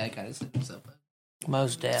like this guy kind of set himself up.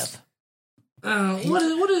 Most deaf. How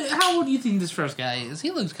old do you think this first guy is?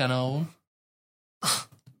 He looks kind of old.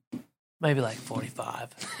 Maybe like 45.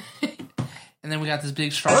 And then we got this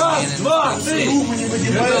big strong man about the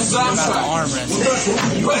arm wrestling.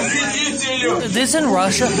 This in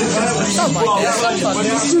Russia? Something like that.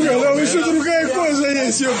 It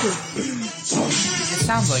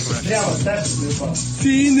sounds like Russia.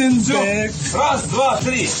 Раз, два,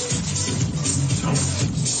 три.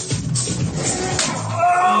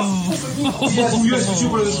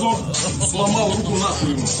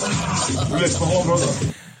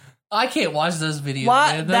 I can't watch those videos.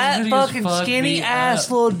 What? Man. Those That videos fucking fuck skinny me ass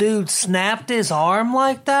up. little dude snapped his arm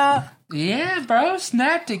like that? Yeah, bro,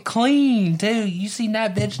 snapped it clean too. You seen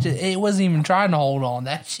that bitch? It wasn't even trying to hold on.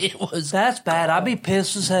 That shit was. That's bad. I'd be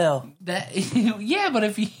pissed as hell. That yeah, but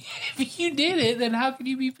if you did it, then how could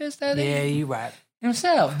you be pissed at it? Yeah, you right.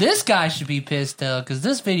 Himself. This guy should be pissed though, because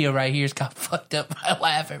this video right here's got fucked up. I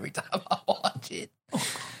laugh every time I watch it.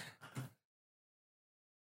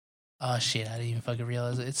 Oh shit! I didn't even fucking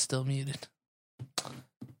realize it. It's still muted.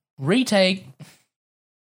 Retake.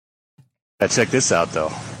 Check this out,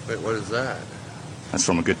 though. Wait, what is that? That's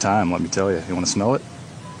from A Good Time, let me tell you. You want to smell it?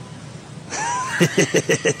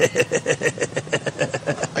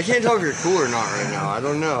 I can't tell if you're cool or not right now. I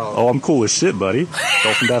don't know. Oh, I'm cool as shit, buddy.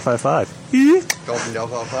 Dolphin Daff High Five. Dolphin Delph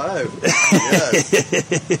High Five.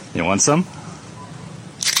 Yes. You want some?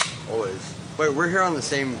 Always. Wait, we're here on the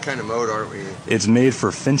same kind of mode, aren't we? It's made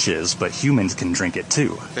for finches, but humans can drink it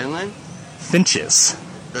too. Finland? Finches.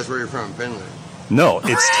 That's where you're from, Finland. No,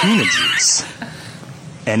 it's tuna juice.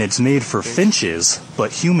 And it's made for finches,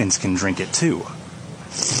 but humans can drink it too.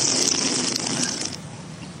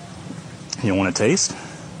 You want a taste?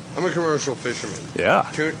 I'm a commercial fisherman. Yeah.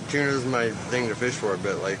 Tuna's my thing to fish for,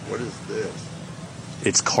 but like, what is this?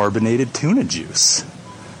 It's carbonated tuna juice.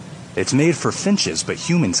 It's made for finches, but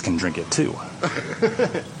humans can drink it too.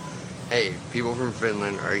 Hey, people from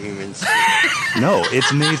Finland are humans. No,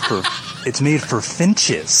 it's made for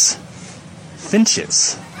finches.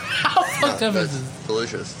 Finches. How fucked up is this?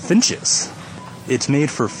 Delicious. Finches. It's made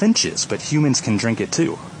for finches, but humans can drink it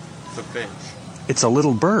too. It's a finch. It's a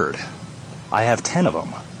little bird. I have 10 of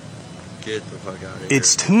them. Get the fuck out of here.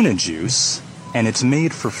 It's tuna juice, and it's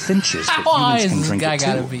made for finches, but How high humans is can this drink guy it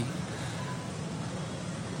gotta too. be?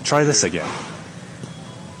 Try this again.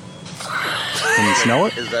 Can you smell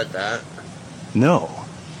it? Is that? No.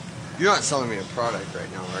 You're not selling me a product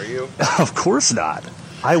right now, are you? Of course not.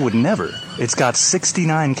 I would never. It's got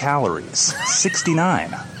 69 calories.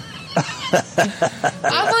 69.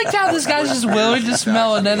 I like how this guy's just willing to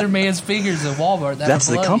smell another man's fingers at Walmart. That's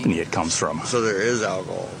the company it comes from. So there is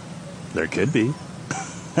alcohol. There could be.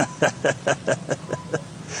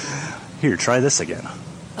 Here, try this again.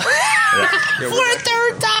 For a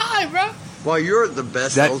third time, bro. Well, you're the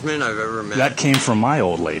best salesman I've ever met. That came from my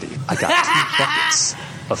old lady. I got 2 buckets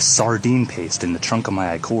of sardine paste in the trunk of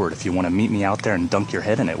my Accord if you want to meet me out there and dunk your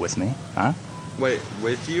head in it with me. Huh? Wait,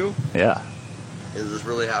 with you? Yeah. Is this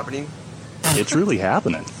really happening? It's really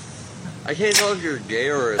happening. I can't tell if you're gay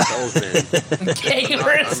or a salesman. Gay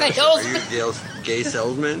or a salesman? Are you a gay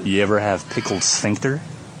salesman? You ever have pickled sphincter?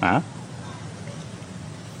 Huh?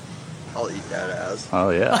 I'll eat that ass. Oh,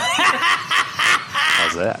 yeah.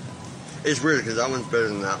 How's that? It's weird because that one's better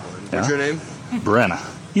than that one. What's your name? Brenna.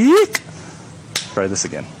 Yeek. Try this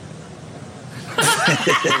again.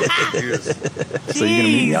 So you gonna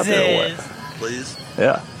meet me out there or what? Please?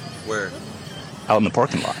 Yeah. Where? Out in the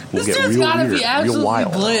parking lot. We'll This get dude's real gotta weird, be absolutely real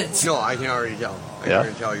wild. blitzed. No, I can already tell. I can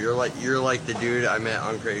already tell. You're like the dude I met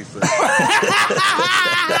on Craigslist.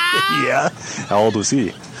 Yeah. How old was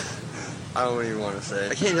he? I don't even want to say.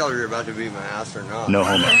 I can't tell if you're about to beat my ass or not. No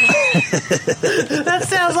homo. That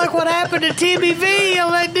sounds like what happened to Timmy V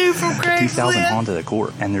on that dude from Craigslist. 2000 Honda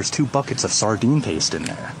Accord, and there's 2 buckets of sardine paste in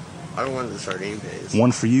there. I don't want the sardine paste.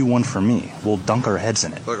 One for you, one for me. We'll dunk our heads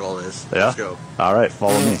in it. Fuck all this. Yeah? Let's go. All right,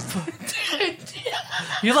 follow me.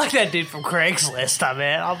 You like that dude from Craigslist, I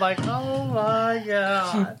mean. I'm like, oh my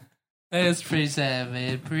God. That's pretty sad,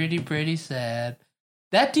 man. Pretty sad.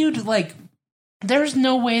 That dude, like, there's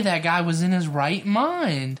no way that guy was in his right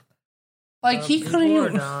mind. Like, he couldn't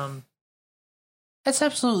even... That's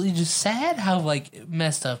absolutely just sad how, like,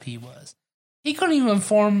 messed up he was. He couldn't even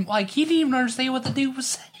form... Like, he didn't even understand what the dude was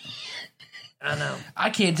saying. I know.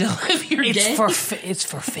 I can't tell if you're gay. It's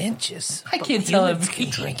for finches. I can't tell if you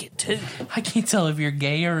can drink it too. I can't tell if you're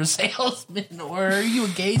gay or a salesman, or are you a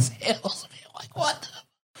gay salesman? Like, what the...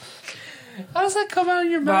 How does that come out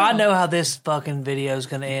of your mouth? Bro, I know how this fucking video is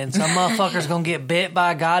going to end. Some motherfucker's going to get bit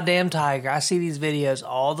by a goddamn tiger. I see these videos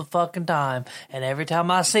all the fucking time, and every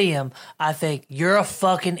time I see them, I think, you're a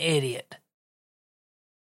fucking idiot.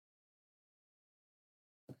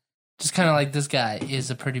 Just kind of like this guy is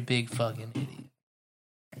a pretty big fucking idiot.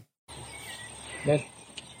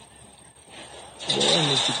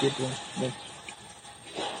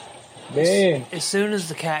 Man. As soon as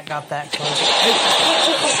the cat got that close.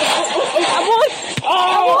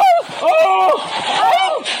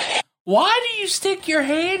 Why do you stick your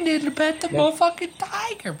hand in to pet the motherfucking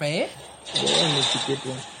tiger, man?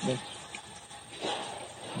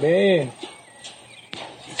 Man.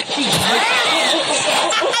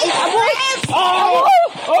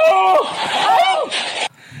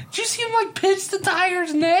 Did you see him like pinch the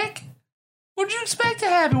tiger's neck? What did you expect to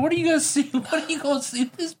happen? What are you gonna see? What are you gonna see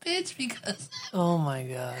with this bitch? Because oh my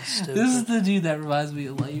god, stupid. This is the dude that reminds me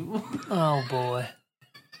of Label. Oh boy.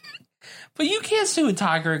 But you can't sue a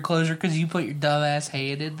tiger enclosure because you put your dumb ass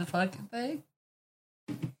hand in the fucking thing.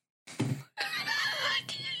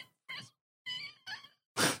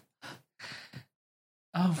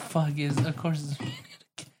 Oh fuck! Of course.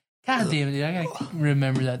 God damn it, dude! I gotta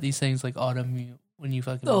remember that these things like auto mute when you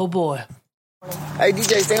fucking. Oh boy. Hey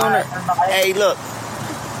DJ, stay on there. Hey, look,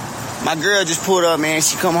 my girl just pulled up, man.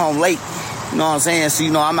 She come home late. You know what I'm saying? So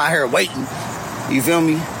you know I'm out here waiting. You feel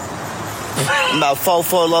me? I'm about 4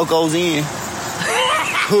 locos in.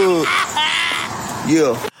 Hood.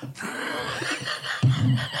 Yeah.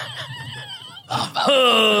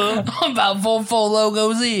 I'm about 4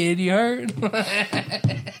 logos in, you heard?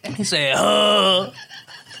 He said,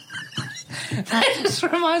 That just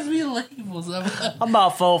reminds me of Labels. I'm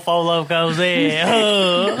about 4 locos in.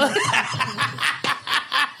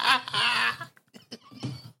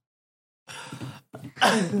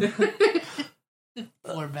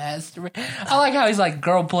 Poor bastard. I like how he's like,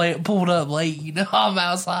 girl pulled up late, you know, I'm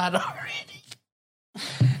outside already.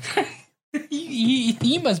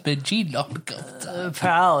 He must have been cheating on a couple times.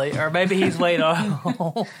 Probably. Or maybe he's waiting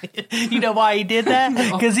on... You know why he did that?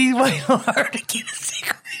 Because he's waiting on her to get a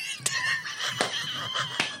cigarette.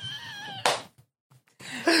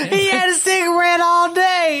 He had a cigarette all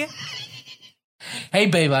day. Hey,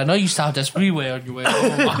 babe, I know you stopped at Speedway on your way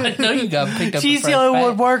home. I know you got picked up. She's the only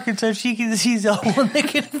one working, so she's the only one that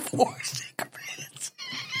can afford cigarettes.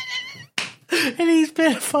 And he's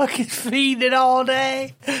been fucking feeding it all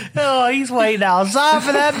day. Oh, he's waiting outside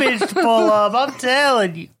for that bitch to pull up. I'm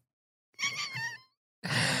telling you.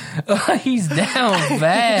 He's down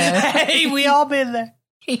bad. Hey, we all been there.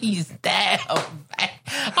 He's down bad.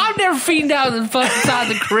 I've never feeding down the fucking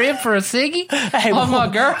side of the crib for a ciggy. Hey, on my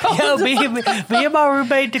girl. Yo, me and my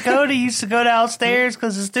roommate Dakota used to go downstairs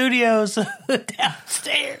because the studio's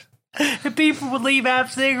downstairs. And people would leave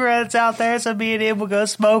half cigarettes out there, so me and him would go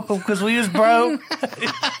smoke them because we was broke.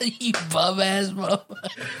 You bum ass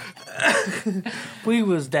motherfucker. We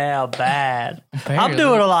was down bad. Apparently. I'm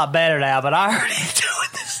doing a lot better now, but I heard he's doing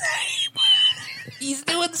the same. He's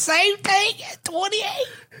doing the same thing at 28.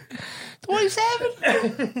 27?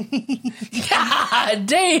 God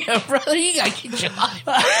damn, brother, you gotta get your life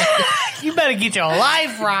right. You better get your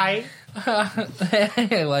life right.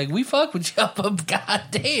 Like, we fuck with you, but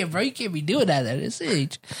goddamn, bro, you can't be doing that at this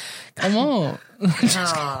age. Come on.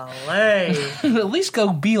 At least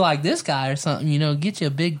go be like this guy or something, you know, get you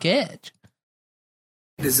a big catch.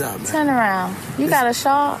 Turn around. You got a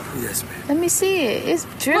shark? Yes, ma'am. Let me see it. It's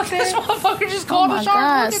dripping. This motherfucker just caught a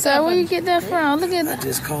shark. God, sir, where you get that from? Look at that. I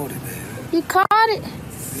just caught it, man. You caught it?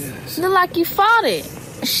 Yes. Look like you fought it.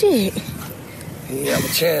 Shit. He didn't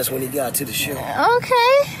have a chance when he got to the show.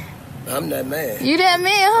 Okay. I'm that man. You that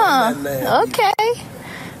man, huh? I'm that man. Okay.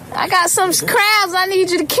 I got some crabs I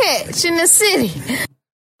need you to catch in the city.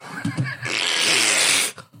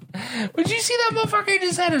 Would you see that motherfucker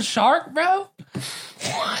just had a shark, bro?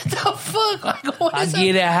 What the fuck? Like, what I is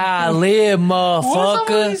get it how I live, What are some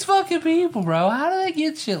motherfucker. of these fucking people, bro? How do they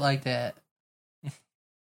get shit like that?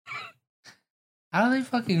 How do they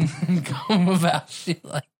fucking come about shit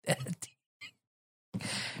like that?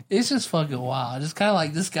 It's just fucking wild. It's kind of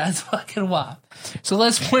like this guy's fucking wild. So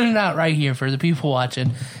let's point it out right here for the people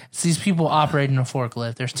watching. It's these people operating a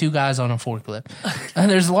forklift. There's two guys on a forklift.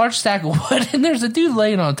 And there's a large stack of wood, and there's a dude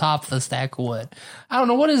laying on top of the stack of wood. I don't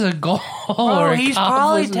know, what is a goal or a he's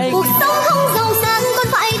probably taking...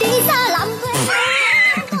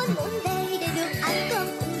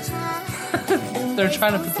 They're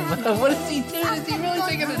trying to put the... What is he doing? Is he really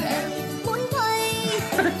taking a nap?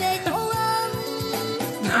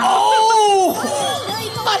 Oh!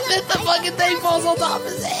 And then the fucking thing falls on top of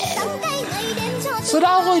his head. So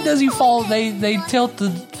not only does he fall, they tilt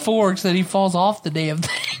the forks and he falls off the damn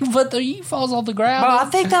thing, but he falls on the ground. Bro, I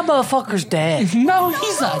think that motherfucker's dead. No,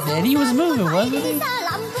 he's not dead. He was moving, wasn't he?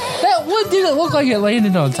 That wood didn't look like it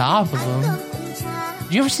landed on top of him.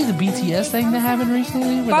 Did you ever see the BTS thing that happened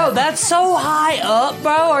recently? Bro, that's so high up,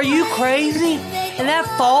 bro. Are you crazy? And that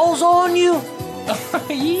falls on you?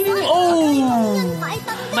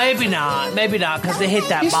 Oh, maybe not, because they hit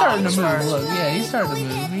that He's starting box to move. first. Look, yeah, he's starting to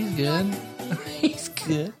move. He's good. He's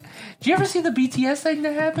good. Did you ever see the BTS thing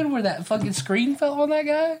that happened where that fucking screen fell on that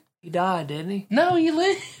guy? He died, didn't he? No, he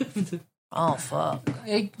lived. Oh, fuck.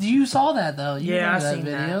 You saw that, though. You Yeah, remember I seen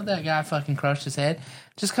video. That guy fucking crushed his head.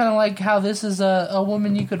 Just kind of like how this is a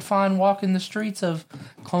woman you could find walking the streets of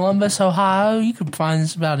Columbus, Ohio. You could find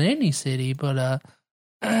this about any city, but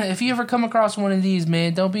if you ever come across one of these,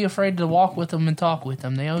 man, don't be afraid to walk with them and talk with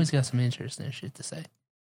them. They always got some interesting shit to say.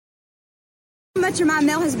 Much of my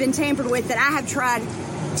mail has been tampered with that I have tried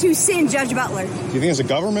to send Judge Butler. Do you think it's the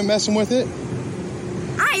government messing with it?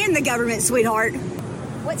 I am the government, sweetheart.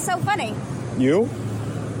 What's so funny? You?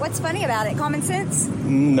 What's funny about it? Common sense?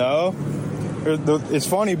 No. It's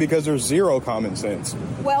funny because there's zero common sense.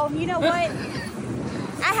 Well, you know what?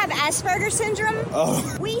 I have Asperger's syndrome.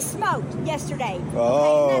 Oh. We smoked yesterday.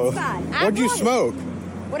 Oh. Okay, that's fine. What'd you smoke?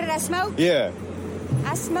 What did I smoke? Yeah.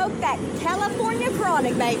 I smoked that California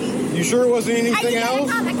Chronic, baby. You sure it wasn't anything else?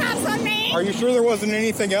 Call the cops on me. Are you sure there wasn't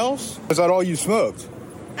anything else? Is that all you smoked?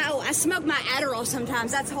 Oh, I smoke my Adderall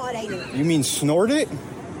sometimes. That's how it ain't it. You mean snort it?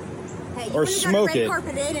 Hey, you or wanna smoke go to Red it?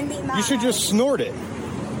 Carpet Inn and meet my You should just snort it.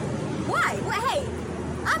 Why? Well, hey,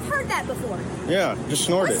 I've heard that before. Yeah, just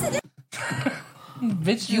snort it.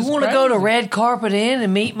 Bitch, You want to go to Red Carpet Inn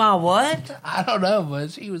and meet my what? I don't know,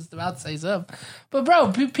 but she was about to say something. But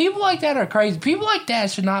bro, people like that are crazy. People like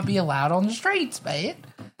that should not be allowed on the streets, man.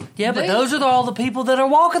 Yeah, but those are all the people that are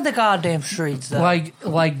walking the goddamn streets, though.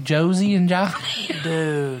 Like Josie and Johnny.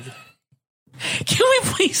 Dude. Can we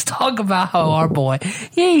please talk about how our boy,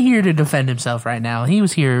 he ain't here to defend himself right now. He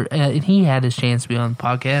was here, and he had his chance to be on the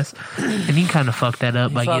podcast, and he kind of fucked that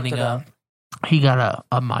up by getting he got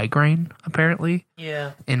a migraine, apparently.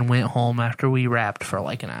 Yeah. And went home after we rapped for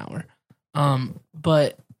like an hour.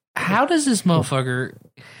 But how does this motherfucker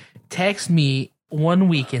text me 1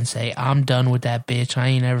 week and say, I'm done with that bitch. I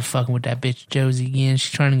ain't ever fucking with that bitch Josie again.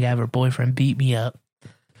 She's trying to have her boyfriend beat me up.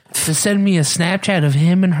 To send me a Snapchat of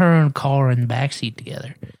him and her in a car in the backseat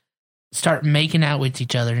together. Start making out with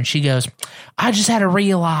each other. And she goes, I just had to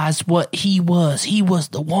realize what he was. He was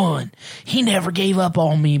the one. He never gave up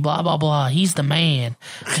on me, blah, blah, blah. He's the man.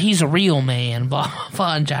 He's a real man, blah, blah,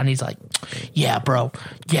 blah. And Johnny's like, yeah, bro.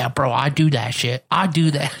 Yeah, bro, I do that shit. I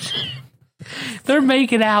do that shit. They're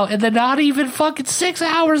making out, and then not even fucking 6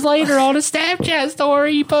 hours later on a Snapchat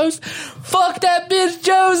story, he posts, fuck that bitch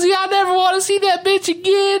Josie, I never want to see that bitch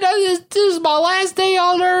again. This is my last day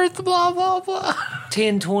on earth, blah, blah, blah.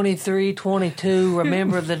 10/23/22,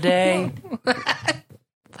 remember the day.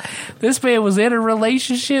 This man was in a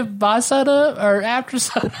relationship by sunup, or after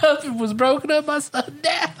sunup, and was broken up by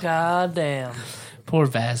sundown. God damn. Poor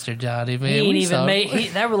bastard Johnny, man. He ain't even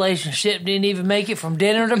that relationship didn't even make it from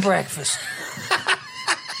dinner to breakfast.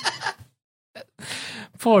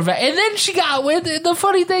 Poor vet. And then she got with it. The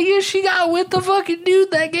funny thing is, she got with the fucking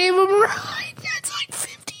dude that gave him a ride. That's like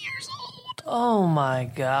 50 years old. Oh my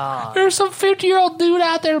god. There's some 50-year-old dude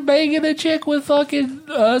out there banging a chick with fucking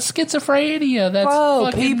schizophrenia. That's Bro,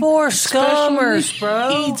 fucking people are scummers,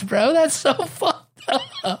 bro. needs, bro. That's so fucked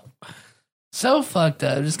up. So fucked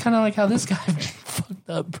up. Just kind of like how this guy fucked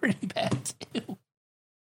up pretty bad too.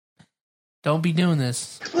 Don't be doing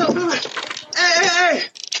this. Hey!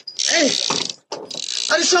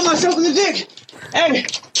 I just shot myself in the dick. Hey,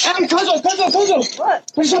 Cuzzo.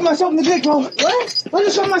 What? I just shot myself in the dick, bro. What? I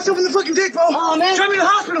just shot myself in the fucking dick, bro. Oh, man. Drive me to the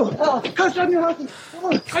hospital. Oh. Cuz, drive me to the hospital. Come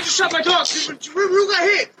on. I just shot my dog. Rue got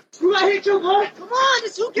hit. Rue got hit too, bro. Come on,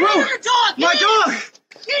 it's who got your dog. My dog.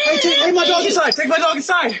 Take my dog inside. Take my dog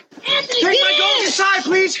inside. Anthony, take my dog inside,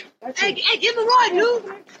 please. Hey, give him a ride, dude.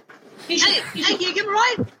 Hey, give him a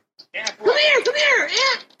ride. Come here,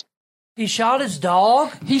 yeah. He shot his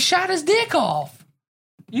dog? He shot his dick off.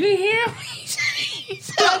 You didn't hear him? He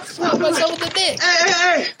shot myself in the dick.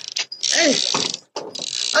 Hey.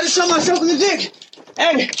 I just shot myself in the dick.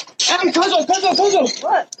 Hey, Cuzzo.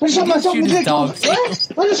 What? I just shot myself in the dick, bro. What?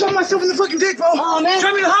 I just shot myself in the fucking dick, bro. Oh, man.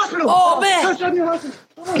 Drive me to the hospital. Oh, man. Cuz, drive me to the hospital.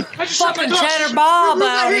 I just shot my Fucking dog. Cheddar Bob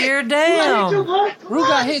out here, damn. Rue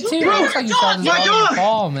got hit too. Looks like he shot his dog in the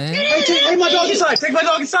paw, man. Hey, take my dog inside. Take my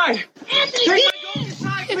dog inside. Take my dog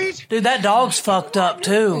inside, please. Dude, that dog's fucked up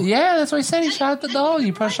too. Yeah, that's what he said. He shot the dog.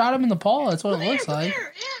 He probably shot him in the paw. That's what it looks like.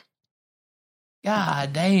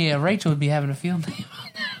 God damn, Rachel would be having a field day.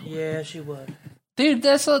 Yeah, she would. Dude,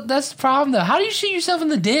 that's the problem though. How do you shoot yourself in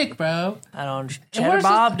the dick, bro? I don't. Cheddar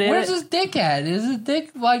Bob did. Where's his dick at? Is his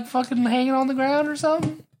dick like fucking hanging on the ground or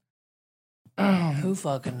something? Who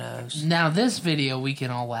fucking knows? Now this video we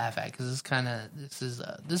can all laugh at because this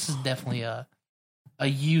is definitely a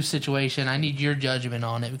you situation. I need your judgment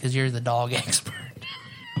on it because you're the dog expert.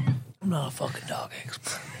 I'm not a fucking dog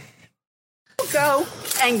expert. Go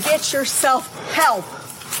and get yourself help.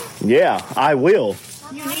 Yeah, I will.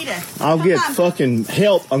 You need it. I'll get fucking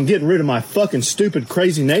help. I'm getting rid of my fucking stupid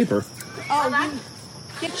crazy neighbor. Oh,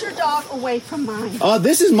 get your dog away from mine.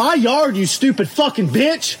 This is my yard, you stupid fucking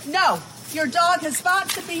bitch. No, your dog has got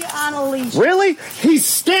to be on a leash. Really? He's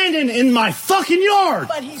standing in my fucking yard.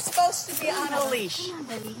 But he's supposed to be on a leash.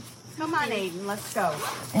 Come on, Aiden, let's go.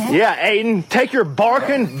 Yeah, Aiden, take your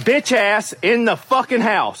barking bitch ass in the fucking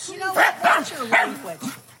house. You know what? Watch your language.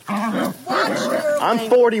 Watch your I'm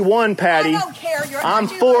 41, Patty. I don't care. I'm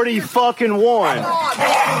 40 fucking one.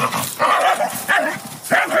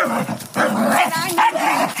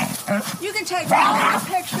 You can take all the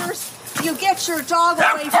pictures. You get your dog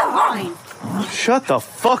away from mine. Shut the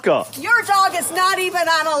fuck up. Your dog is not even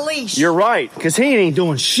on a leash. You're right, because he ain't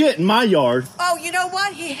doing shit in my yard. Oh, you know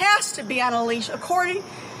what? He has to be on a leash, according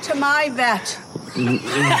to my vet.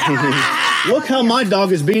 Look how my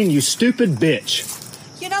dog is being, you stupid bitch.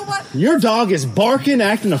 You know what? Your dog is barking,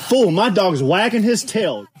 acting a fool. My dog's wagging his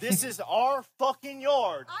tail. This is our fucking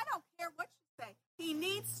yard. I don't care what you say. He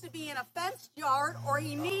needs to be in a fenced yard, or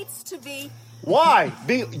he needs to be... Why?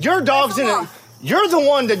 Your dog's in a... You're the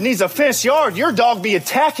one that needs a fenced yard. Your dog be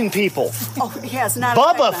attacking people. Oh, he has not...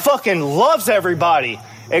 Bubba fucking loves everybody,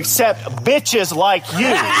 except bitches like you.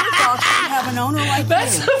 Your dog should have an owner like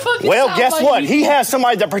you. Well, guess what? He has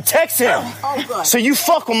somebody that protects him. Oh, good. So you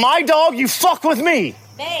fuck with my dog, you fuck with me.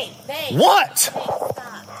 Babe. What?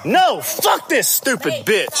 No, fuck this stupid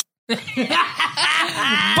bitch. Bubba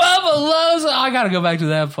loves... I gotta go back to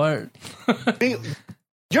that part.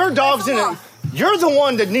 Your dog's in a... You're the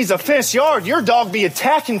one that needs a fenced yard. Your dog be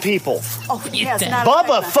attacking people. Oh, he has not...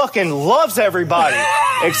 Bubba fucking loves everybody,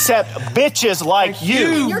 except bitches like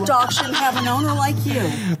you. Your dog shouldn't have an owner like you.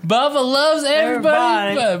 Bubba loves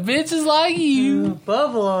everybody. But bitches like you.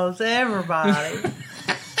 Bubba loves everybody.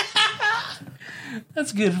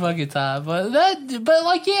 That's a good fucking time. But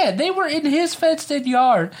like, yeah, they were in his fenced-in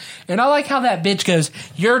yard. And I like how that bitch goes,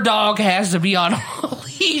 your dog has to be on a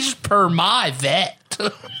leash per my vet.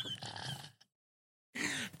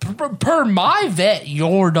 Per my vet,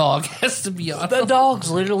 your dog has to be on. The dog's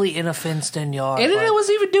literally in a fenced-in yard. And it was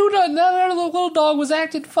even doing nothing. That little dog was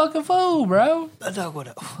acting fucking fool, bro. That dog would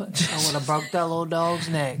have broke that little dog's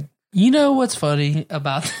neck. You know what's funny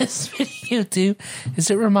about this video too is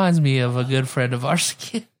it reminds me of a good friend of ours.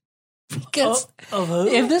 Because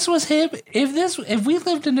if this was him, if we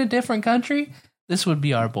lived in a different country, this would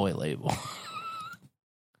be our boy label.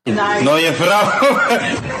 Neue Frau.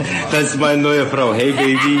 Das ist meine neue Frau. Hey,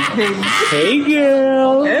 baby. Hey,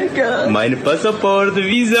 girl. Hey, girl. Meine Passport,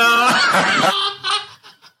 Visa.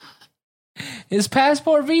 His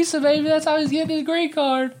passport visa, baby. That's how he's getting his green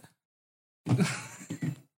card.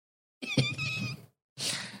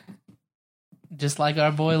 Just like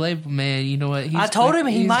our boy Label Man, you know what? I told him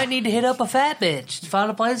he might need to hit up a fat bitch to find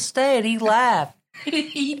a place to stay, and he laughed.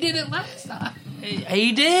 He did it last time.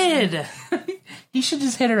 He did. He should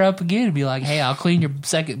just hit her up again and be like, "Hey, I'll clean your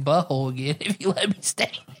second butthole again if you let me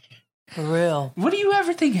stay." For real. What do you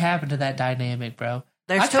ever think happened to that dynamic, bro?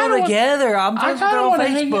 They're still together. I'm friends with her on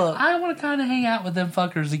Facebook. I want to kind of hang out with them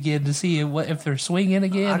fuckers again to see if they're swinging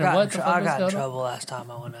again or what the fuck I is got in going trouble last time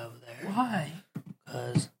I went over there. Why?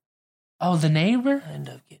 Because the neighbor? I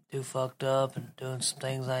ended up getting too fucked up and doing some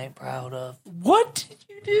things I ain't proud of. What did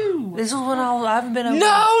you do? This is when I haven't been over.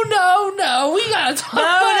 No. We gotta talk. No.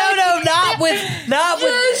 Not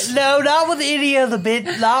with any of the bit.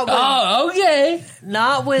 Not with. Okay.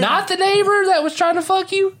 Not with. Not the neighbor that was trying to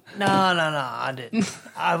fuck you. No. I didn't.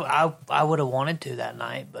 I would have wanted to that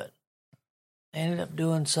night, but I ended up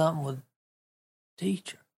doing something with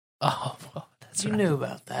teacher. Oh, well, that's you knew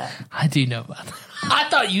about that. I do know about that. I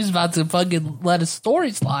thought you was about to fucking let a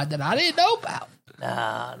story slide that I didn't know about. No.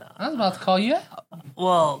 I was about to call you out.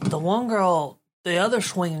 Well, the one girl, the other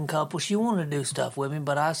swinging couple, she wanted to do stuff with me,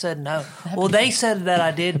 but I said no. Well, they said that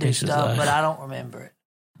I did do stuff, but I don't remember it.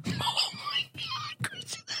 Oh my God,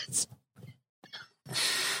 Chris,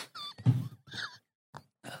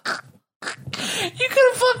 you could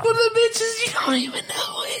have fucked one of the bitches. You don't even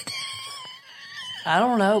know it. I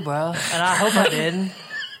don't know, bro, and I hope I didn't.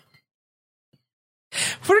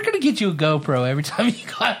 We're gonna get you a GoPro every time you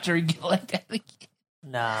go out drinking like that again.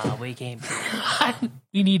 Nah, we can't.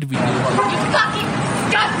 We need to be doing it. You fucking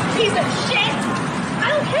disgusting piece of shit! I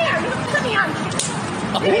don't care. You put me on.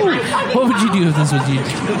 What would you do if this was your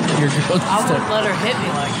girl? I wouldn't let her hit me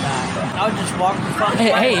like that. I would just walk the fuck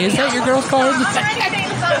away. Hey, is that your girl's car?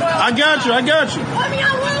 I got you. Put me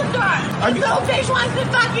on World This little bitch wants to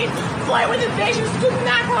fucking flirt with a bitch who's scooping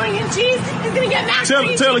macaroni and cheese. He's gonna get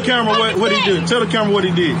macaroni. Tell the camera what he did. Tell the camera what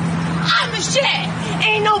he did. I'm the shit.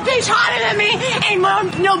 Ain't no bitch hotter than me. Ain't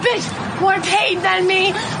no bitch more paid than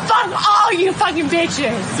me. Fuck all you fucking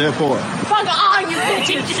bitches. Therefore. Fuck all you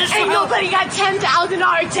bitches. Ain't nobody got $10,000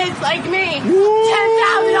 tits like me. $10,000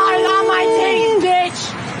 on my titties,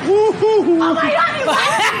 bitch. Oh my God, you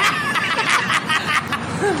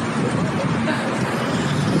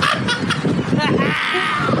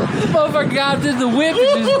Motherfucker got to the whip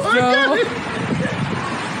and just drove.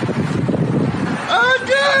 I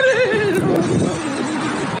got it.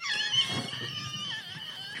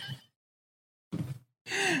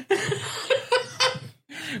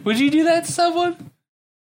 Would you do that to someone?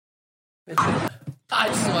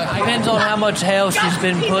 I swear. Depends on how much hell she's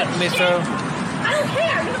been putting me through. I don't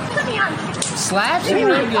care. You put me on. Slaps him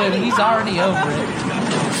real good. He's already over it.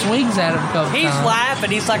 Swings at him a couple He's times. laughing.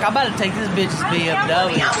 He's like, I'm about to take this bitch's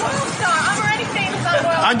BMW. I'm already famous on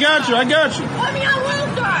World I got you. Put me on World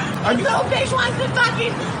Star. This little bitch wants to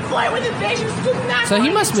fucking flirt with a bitch who's scooping macaroni. So he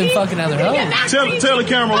must have been fucking other hoes. Tell the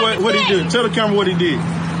camera what he did. Tell the camera what he did.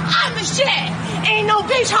 I'm the shit. Ain't no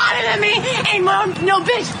bitch hotter than me. Ain't no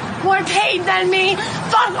bitch more paid than me.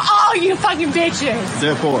 Fuck all you fucking bitches.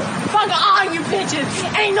 Therefore. Fuck all you bitches.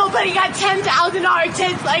 Ain't nobody got $10,000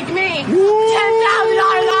 tits like me. $10,000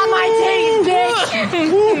 on my titties, bitch.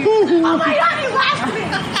 Oh my God, you laughed at me.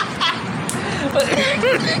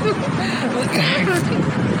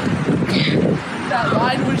 That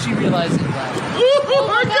line when she realized it laughed. Oh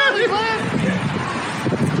my God, he laughed.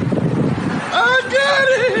 I got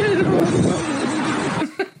it.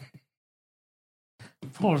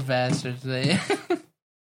 Poor bastards, man.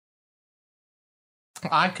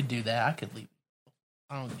 I could do that. I could leave.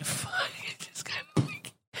 I don't give a fuck. Just kind of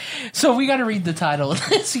like... So we got to read the title of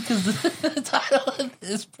this because the title of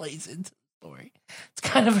this plays into the story. It's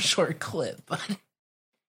kind of a short clip, but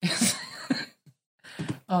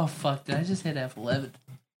oh fuck! Did I just hit F11?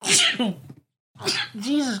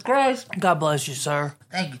 Jesus Christ! God bless you, sir.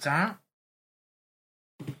 Thank you, Tom.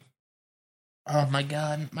 Oh my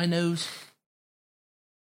God, my nose.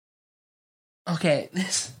 Okay,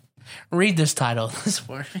 read this title this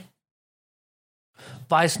for me.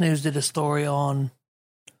 Vice News did a story on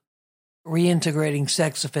reintegrating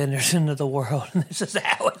sex offenders into the world, and this is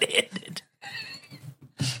how it ended.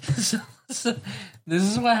 So this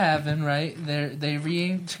is what happened, right? They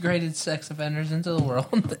reintegrated sex offenders into the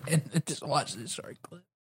world, and just watch this short clip.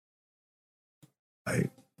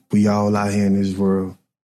 Like, we all out here in this world,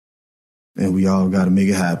 and we all got to make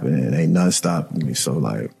it happen, and ain't nothing stopping me. So,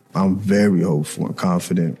 like, I'm very hopeful and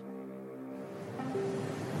confident.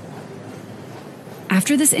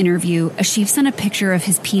 After this interview, Ashif sent a picture of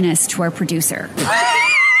his penis to our producer.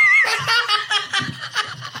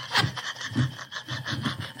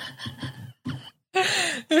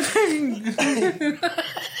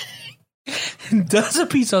 does a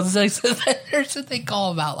piece on sex offenders and they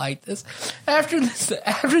call him out like this. After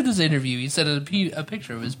this interview, he sent a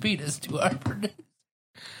picture of his penis to our producer.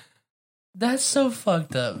 That's so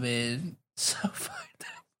fucked up, man. So fucked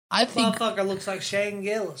up. I think motherfucker looks like Shane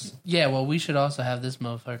Gillis. Yeah, well, we should also have this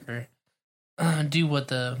motherfucker do what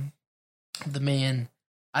the man.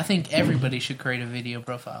 I think everybody should create a video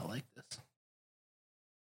profile like this.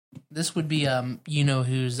 This would be you know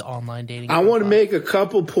who's online dating. I want to make a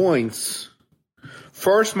couple points.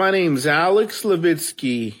 First, my name's Alex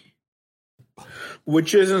Levitsky,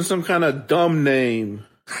 which isn't some kind of dumb name.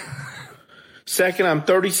 Second, I'm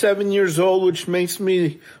 37 years old, which makes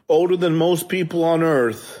me older than most people on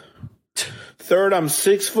Earth. Third, I'm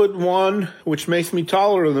 6'1", which makes me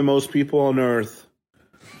taller than most people on Earth.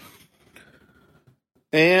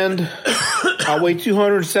 And I weigh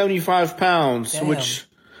 275 pounds, which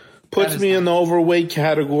puts me in the overweight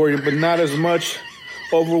category, but not as much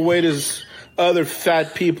overweight as other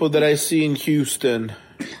fat people that I see in Houston.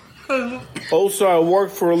 Also, I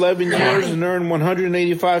worked for 11 years and earned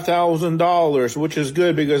 $185,000, which is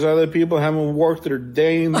good because other people haven't worked their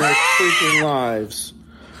day in their freaking lives.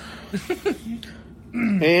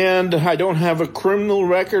 And I don't have a criminal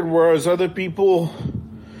record, whereas other people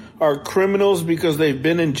are criminals because they've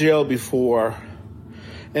been in jail before.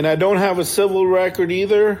 And I don't have a civil record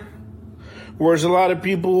either, whereas a lot of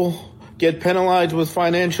people get penalized with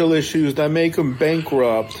financial issues that make them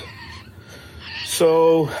bankrupt.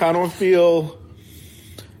 So I don't feel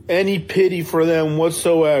any pity for them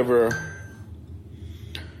whatsoever.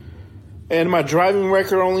 And my driving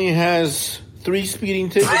record only has 3 speeding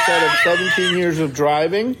tickets out of 17 years of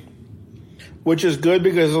driving, which is good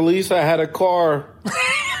because at least I had a car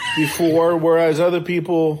before, whereas other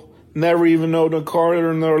people never even owned a car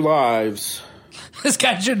in their lives. This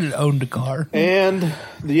guy shouldn't have owned a car. And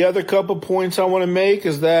the other couple points I want to make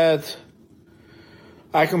is that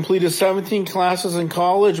I completed 17 classes in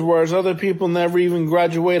college, whereas other people never even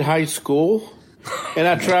graduate high school. And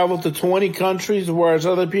I traveled to 20 countries, whereas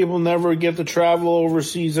other people never get to travel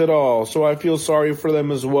overseas at all. So I feel sorry for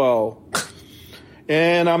them as well.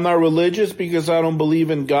 And I'm not religious because I don't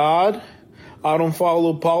believe in God. I don't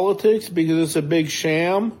follow politics because it's a big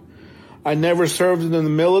sham. I never served in the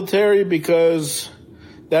military because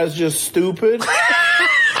that's just stupid.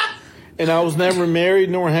 And I was never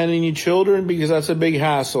married nor had any children because that's a big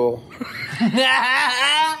hassle.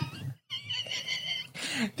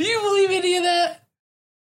 Do you believe any of that?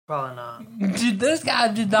 Probably not. Dude, this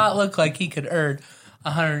guy did not look like he could earn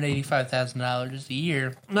 $185,000 a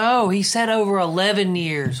year. No, he said over 11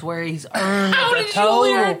 years where he's earned How a did total.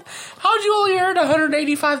 you only earn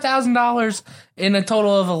 $185,000 in a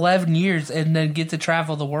total of 11 years and then get to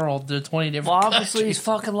travel the world to 20 different Obviously, countries? he's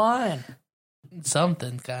fucking lying.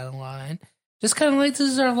 Something's kind of lying. Just kind of like this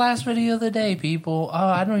is our last video of the day, people. Oh,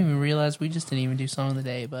 I don't even realize we just didn't even do song of the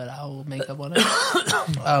day, but I will make up on it.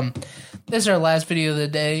 This is our last video of the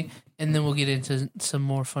day, and then we'll get into some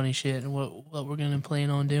more funny shit and what we're gonna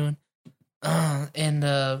plan on doing.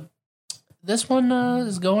 This one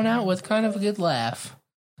is going out with kind of a good laugh.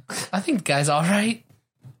 I think the guy's all right.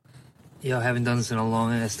 Yo, I haven't done this in a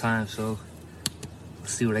long ass time, so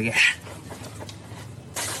let's see what I get.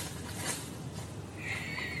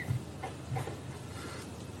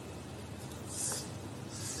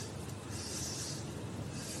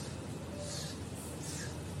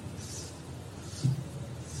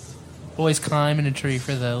 Boys climbing a tree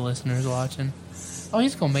for the listeners watching. Oh,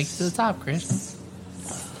 he's gonna make it to the top, Christian.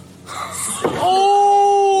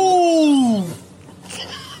 Oh!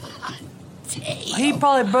 He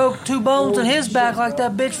probably broke 2 bones in his back like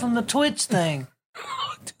that bitch from the Twitch thing.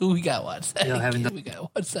 Dude, we gotta watch that. Yo, haven't done- We gotta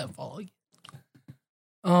watch that fall again.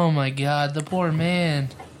 Oh my god, the poor man.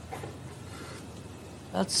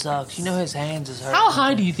 That sucks. You know his hands is hurting. How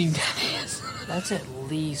high do you think that is? That's at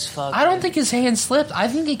least fucking... I don't think his hand slipped. I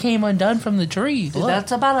think it came undone from the tree. Dude, Look.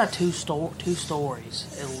 that's about a two stories,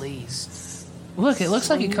 at least. Look, it looks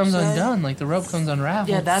like it comes undone, like the rope comes unraveled.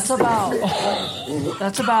 Yeah, that's about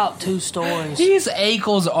 2 stories. His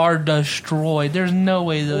ankles are destroyed. There's no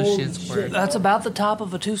way those shits work. That's about the top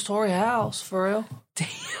of a 2-story house, for real. Damn,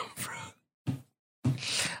 bro.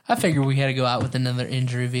 I figured we had to go out with another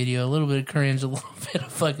injury video. A little bit of cringe, a little bit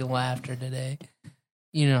of fucking laughter today.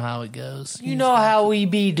 You know how it goes. You know how we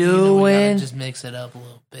be You know, we gotta doing. just mix it up a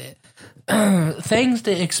little bit. Things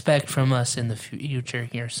to expect from us in the future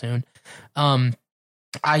here soon. I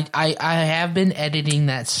have been editing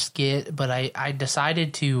that skit, but I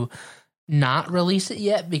decided to not release it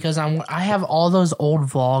yet because I have all those old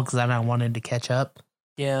vlogs that I wanted to catch up.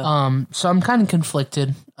 Yeah. So I'm kind of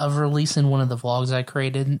conflicted of releasing one of the vlogs I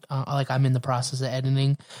created, like I'm in the process of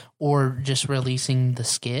editing, or just releasing the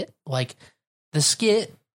skit. Like the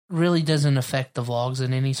skit really doesn't affect the vlogs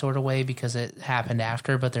in any sort of way because it happened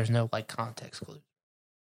after, but there's no like context clue.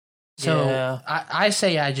 So Yeah. I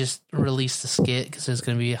say I just release the skit because it's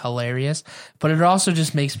going to be hilarious, but it also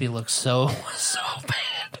just makes me look so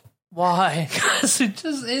bad. Why? Because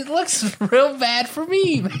it looks real bad for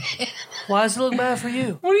me, man. Why does it look bad for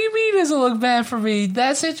you? What do you mean does it look bad for me?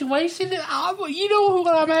 That situation, you know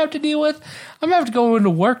what I'm going to have to deal with? I'm going to have to go into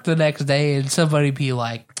work the next day and somebody be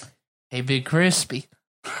like, hey, Big Crispy,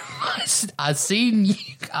 I seen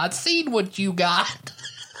what you got.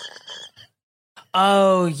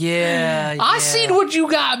 Oh, yeah. I seen what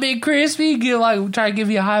you got, Big Crispy. Try to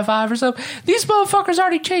give you a high five or something. These motherfuckers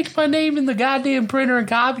already changed my name in the goddamn printer and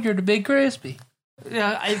copier to Big Crispy.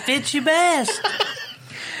 Yeah, it fits you best.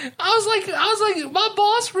 I was like, my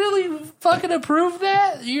boss really fucking approved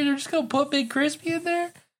that? You're just going to put Big Crispy in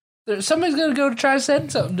there? Somebody's going to go to try to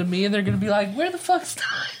send something to me, and they're going to be like, where the fuck's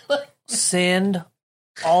Tyler? Send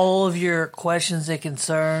all of your questions and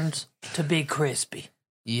concerns to Big Crispy.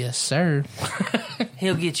 Yes, sir.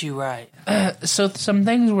 He'll get you right. So some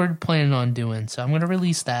things we're planning on doing, so I'm going to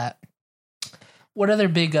release that. What other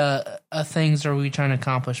big things are we trying to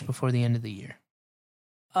accomplish before the end of the year?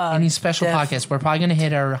 Any special podcasts? We're probably going to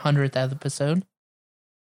hit our 100th episode.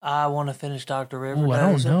 I want to finish Dr. Riverdale. Ooh, I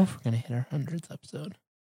don't know if we're going to hit our 100th episode.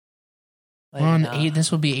 We're on 8.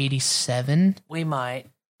 This will be 87. We might.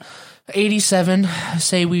 87.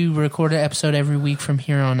 Say we record an episode every week from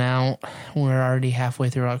here on out. We're already halfway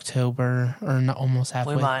through October, or not, almost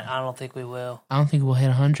halfway. We might. I don't think we will. I don't think we'll hit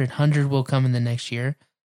 100. 100 will come in the next year.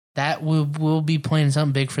 That we'll be planning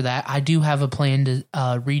something big for that. I do have a plan to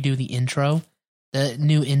redo the intro. The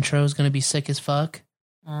new intro is going to be sick as fuck.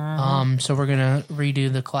 So we're going to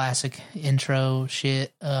redo the classic intro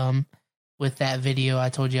shit with that video I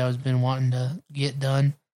told you I was been wanting to get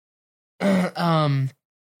done.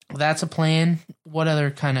 That's a plan. What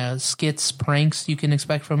other kind of skits, pranks you can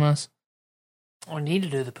expect from us? We need to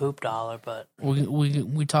do the poop dollar, but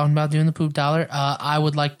we talking about doing the poop dollar. I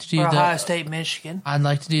would like to do for Ohio State, Michigan. I'd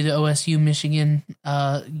like to do the OSU Michigan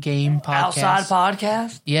game podcast. Outside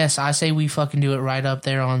podcast? Yes, I say we fucking do it right up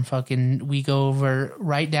there on fucking. We go over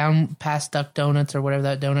right down past Duck Donuts or whatever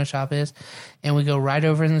that donut shop is, and we go right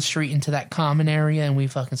over in the street into that common area, and we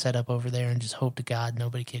fucking set up over there and just hope to God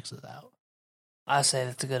nobody kicks us out. I say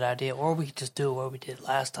that's a good idea. Or we could just do what we did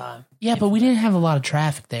last time. Yeah, but we didn't have a lot of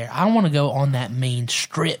traffic there. I want to go on that main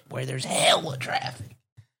strip where there's hella traffic.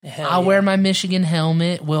 I'll wear my Michigan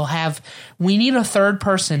helmet. We need a third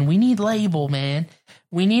person. We need label, man.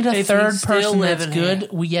 We need a third person that's good.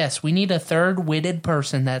 We need a third witted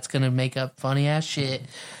person that's going to make up funny ass shit.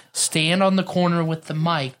 Stand on the corner with the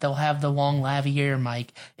mic. They'll have the long lavalier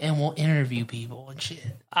mic, and we'll interview people and shit.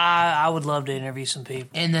 I would love to interview some people.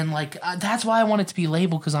 And then, that's why I want it to be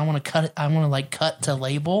labeled, because I want to cut it. I want to, cut to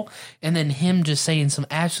label, and then him just saying some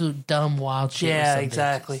absolute dumb, wild shit. Yeah,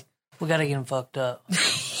 exactly. We got to get him fucked up.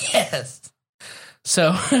 Yes.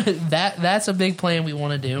 So, that's a big plan we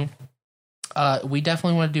want to do. We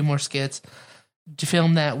definitely want to do more skits. To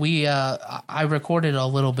film that, I recorded a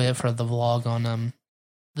little bit for the vlog on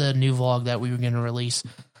the new vlog that we were going to release,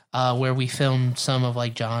 where we filmed some of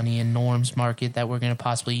Johnny and Norm's market that we're going to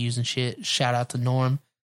possibly use and shit. Shout out to Norm.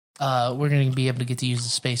 We're going to be able to get to use the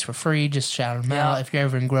space for free. Just shout them out. If you're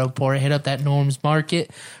ever in Groveport, hit up that Norm's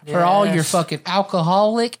Market for all your fucking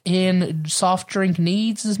alcoholic and soft drink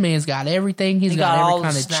needs. This man's got everything. He's got every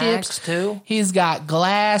kind of chips too. He's got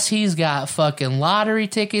glass. He's got fucking lottery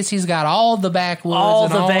tickets. He's got all the backwoods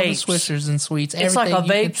and all the Swishers and sweets. It's like a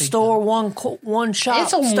vape store, one shop.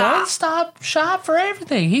 It's a one-stop shop for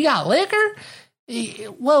everything. He got liquor.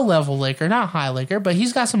 Low-level liquor, not high liquor, but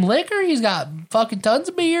he's got some liquor. He's got fucking tons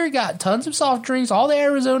of beer. He got tons of soft drinks, all the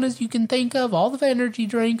Arizonas you can think of, all the energy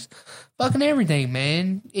drinks, fucking everything,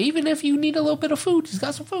 man. Even if you need a little bit of food, he's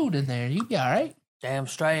got some food in there. You'll be all right. Damn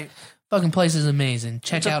straight. Fucking place is amazing.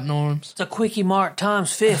 Check out Norm's. It's a Quickie Mart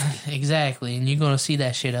times 50. Exactly, and you're going to see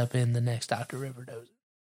that shit up in the next Dr. Riverdale.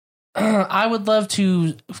 I would love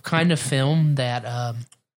to kind of film that,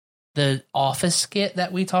 the Office skit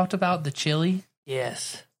that we talked about, the chili.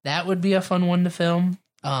 Yes. That would be a fun one to film.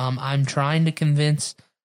 I'm trying to convince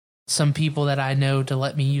some people that I know to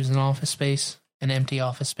let me use an empty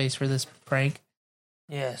office space for this prank.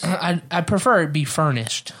 Yes. I prefer it be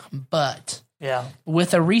furnished, but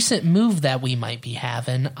with a recent move that we might be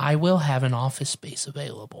having, I will have an office space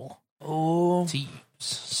available to use.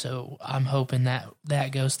 So I'm hoping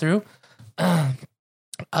that goes through.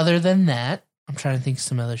 Other than that, I'm trying to think of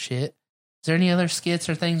some other shit. Is there any other skits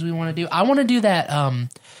or things we want to do? I want to do that.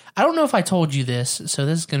 I don't know if I told you this, so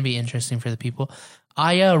this is going to be interesting for the people.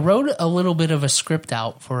 I wrote a little bit of a script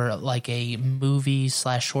out for like a movie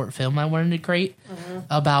 / short film I wanted to create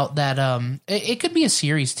about that. It could be a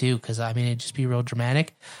series too, because I mean it'd just be real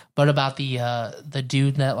dramatic. But about the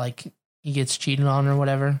dude that like he gets cheated on or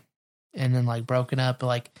whatever, and then like broken up.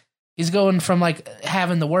 Like he's going from like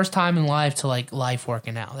having the worst time in life to like life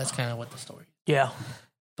working out. That's kind of what the story is. Yeah.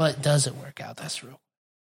 But does it work out? That's real.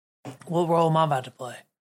 What role am I about to play?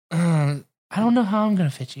 I don't know how I'm going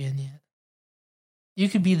to fit you in yet. You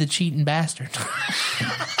could be the cheating bastard.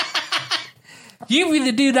 You could be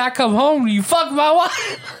the dude I come home and you fuck my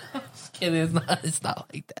wife. Just kidding. It's not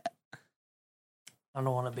like that. I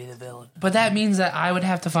don't want to be the villain. But that means that I would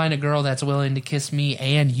have to find a girl that's willing to kiss me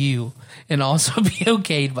and you and also be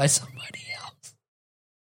okayed by somebody else.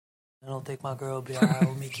 I don't think my girl would be alright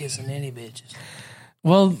with me kissing any bitches.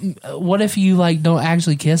 Well, what if you like don't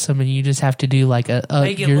actually kiss them and you just have to do like a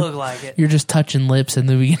make it look like it? You're just touching lips in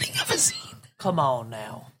the beginning of a scene. Come on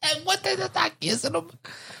now. And what they're not kissing them?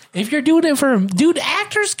 If you're doing it for dude,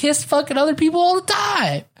 actors kiss fucking other people all the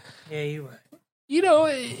time. Yeah, you're right. You know,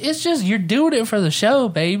 it's just you're doing it for the show,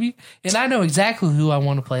 baby. And I know exactly who I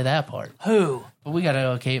want to play that part. Who? But we got to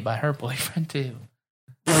okay it by her boyfriend too.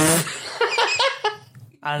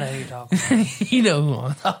 I know who you're talking about. You know who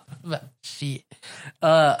I'm talking about. Shit.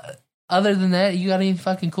 Other than that, you got any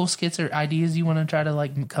fucking cool skits or ideas you want to try to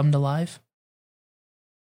like come to life?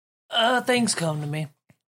 Things come to me.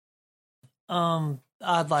 I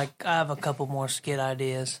have a couple more skit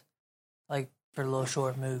ideas, like for little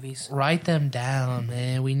short movies. Write them down,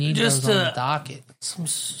 man. We need just those on the docket.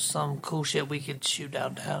 Some cool shit we could shoot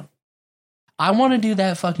downtown. I want to do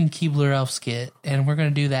that fucking Keebler Elf skit, and we're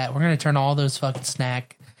gonna do that. We're gonna turn all those fucking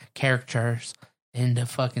snack characters into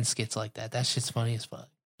fucking skits like that. That shit's funny as fuck.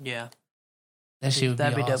 Yeah, that shit would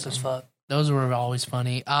that'd be awesome. dope as fuck. Those were always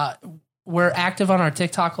funny. We're active on our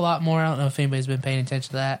TikTok a lot more. I don't know if anybody's been paying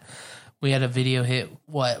attention to that. We had a video hit,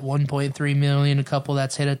 1.3 million, a couple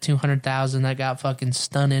that's hit at 200,000 that got fucking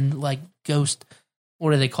stunning, like ghost,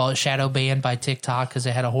 what do they call it, shadow banned by TikTok because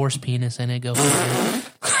it had a horse penis in it. Go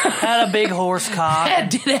had a big horse cock.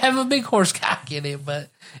 It did have a big horse cock in it, but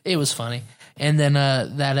it was funny. And then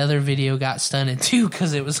that other video got stunning too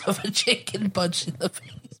because it was of a chicken punch in the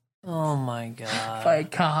face. Oh my god! By a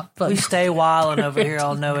cop. We stay wilding over here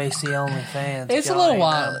on No AC Only Fans. It's a little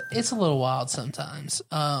wild. It's a little wild sometimes.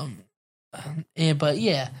 But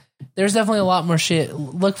yeah, there's definitely a lot more shit.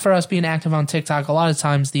 Look for us being active on TikTok. A lot of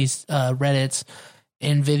times these Reddits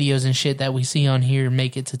and videos and shit that we see on here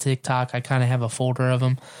make it to TikTok. I kind of have a folder of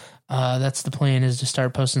them. That's the plan, is to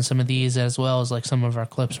start posting some of these as well as like some of our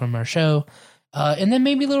clips from our show. And then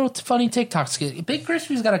maybe little funny TikToks. Big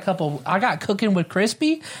Crispy's got a couple. I got Cooking with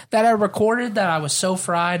Crispy that I recorded that I was so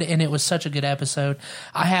fried, and it was such a good episode.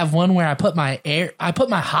 I have one where I put my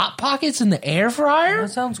Hot Pockets in the air fryer.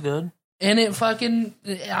 That sounds good. And it fucking,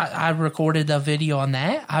 I recorded a video on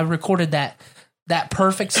that. I recorded that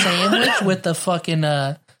perfect sandwich with the fucking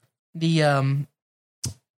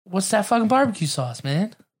what's that fucking barbecue sauce,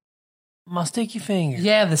 man? My sticky fingers.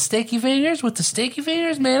 Yeah, the sticky fingers with the sticky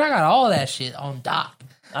fingers, man. I got all that shit on doc.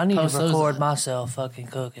 I need to record myself fucking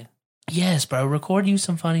cooking. Yes, bro. Record you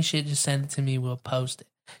some funny shit. Just send it to me. We'll post it.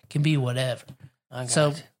 Can be whatever.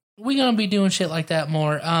 So we're gonna be doing shit like that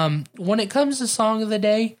more. When it comes to song of the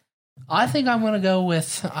day, I think I'm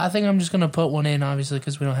just gonna put one in, obviously,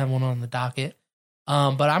 because we don't have one on the docket.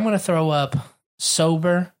 But I'm gonna throw up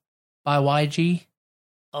 "Sober" by YG.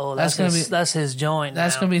 Oh, that's his joint.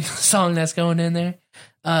 That's gonna be the song that's going in there.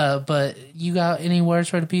 But you got any words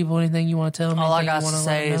for the people? Anything you want to tell them? All I got to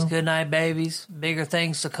say is good night, babies. Bigger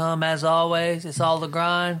things to come, as always. It's all the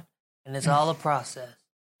grind, and it's all a process.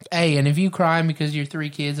 Hey, and if you crying because your 3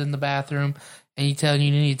 kids in the bathroom and you telling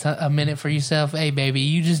you need a minute for yourself, hey, baby,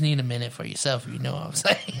 you just need a minute for yourself. You know what I'm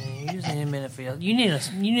saying? You just need a minute for you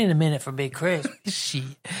need a minute for Big Chris. Shit.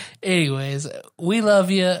 Anyways, we love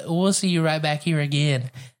you. We'll see you right back here again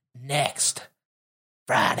next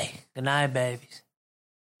Friday. Good night, babies.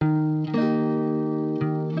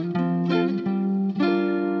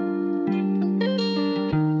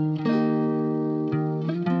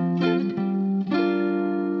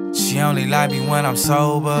 She only like me when I'm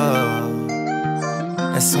sober.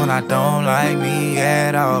 That's when I don't like me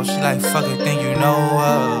at all. She like, fucking think you know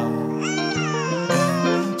her.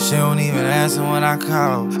 She don't even answer when I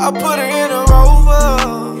call. I put her in a Rover.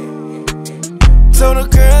 Told the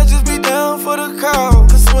girl just be down for the call.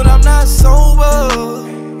 Cause when I'm not sober,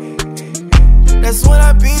 that's when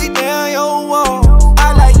I beat it down your wall.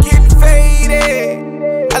 I like getting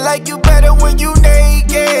faded. I like you better when you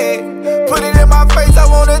naked. Put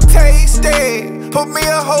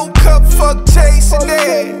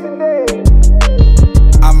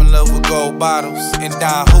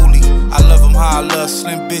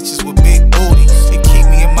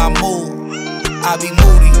I be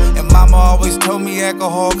moody, and mama always told me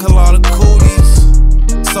alcohol kill all the cooties.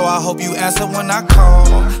 So I hope you answer when I call,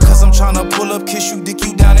 cause I'm tryna pull up, kiss you, dick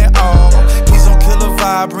you down and all. Please don't kill the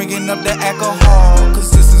vibe, bringing up the alcohol,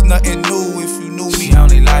 cause this is nothing new if you knew me. She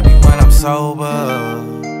only like me when I'm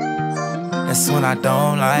sober. That's when I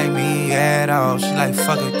don't like me at all. She like,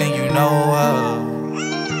 fuck it, think you know her.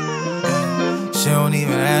 She don't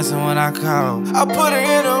even answer when I call. I put her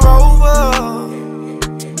in a Rover.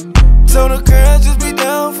 Told the girl just be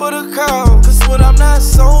down for the call. Cause when I'm not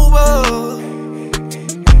sober,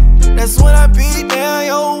 that's when I beat down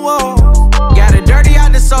your wall. Got it dirty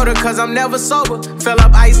out the soda cause I'm never sober. Fill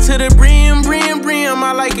up ice to the brim,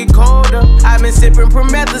 I like it colder. I've been sipping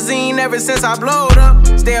promethazine ever since I blowed up.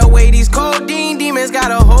 Stay away, these codeine demons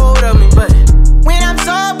got a hold of me. But when I'm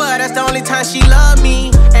sober, that's the only time she love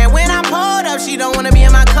me. And when I pulled up, she don't wanna be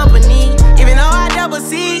in my company. Even though I double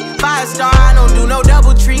C, 5-star, I don't do no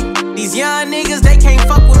double tree. These young niggas, they can't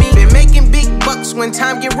fuck with me. Been making big bucks when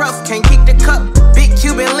time get rough, can't kick the cup. Big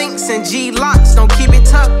Cuban links and G-locks, don't keep it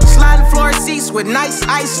tucked. Sliding floor seats with nice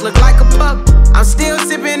ice, look like a pup. I'm still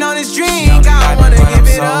sipping on this drink, I don't wanna give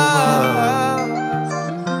it up.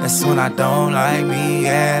 That's when I don't like me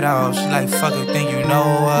at all. She like, fuck it, think you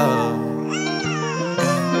know her.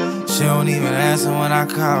 She don't even answer when I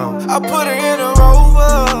call. I put her in a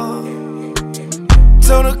Rover.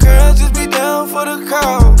 Told the girl just be down for the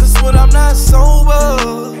call. Cause when I'm not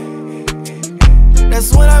sober,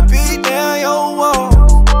 that's when I beat down your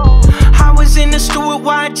wall. I was in the store with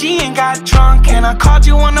YG and got drunk, and I called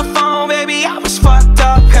you on the phone, baby, I was fucked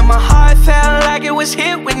up. And my heart felt like it was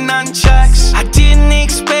hit with nunchucks. I didn't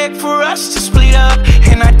expect for us to split up,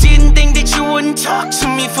 and I didn't think that you wouldn't talk to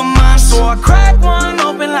me for months. So I cracked one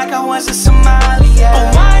open like I was a Somali, yeah.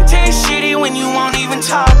 But wine tastes shitty when you won't even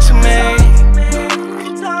talk to me.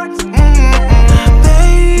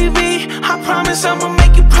 Baby, I promise I'ma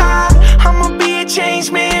make you proud. I'ma be a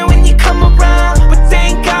changed man when you come around. But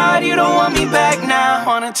thank God you don't want me back now.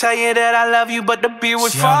 Wanna tell you that I love you, but the beer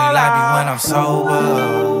would fall out. She only like me when I'm sober.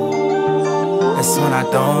 That's when I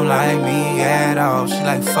don't like me at all. She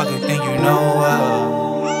like, fuck it, think you know her.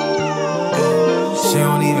 She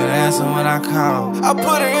don't even answer when I call. I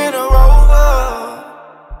put her in a Rover.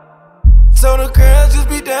 Told the girl just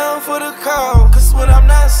be down for the call. Cause when I'm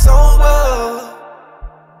not sober,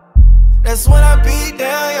 that's when I beat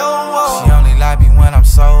down your wall. She only like me when I'm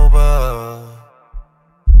sober.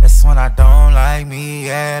 That's when I don't like me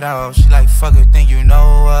at all. She like, fuck it, think you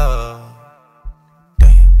know her.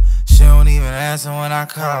 Damn, she don't even answer when I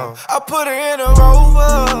call. I put her in a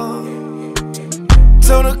Rover.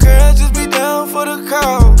 Told the girl just be down for the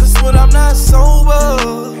call. Cause when I'm not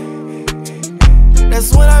sober,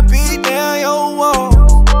 that's when I beat down your wall.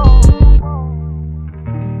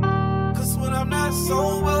 Cause when I'm not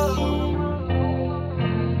sober,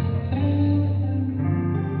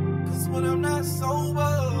 cause when I'm not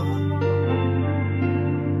sober,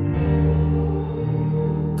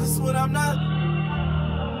 cause when I'm not,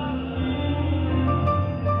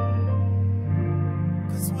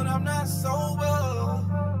 cause when I'm not sober.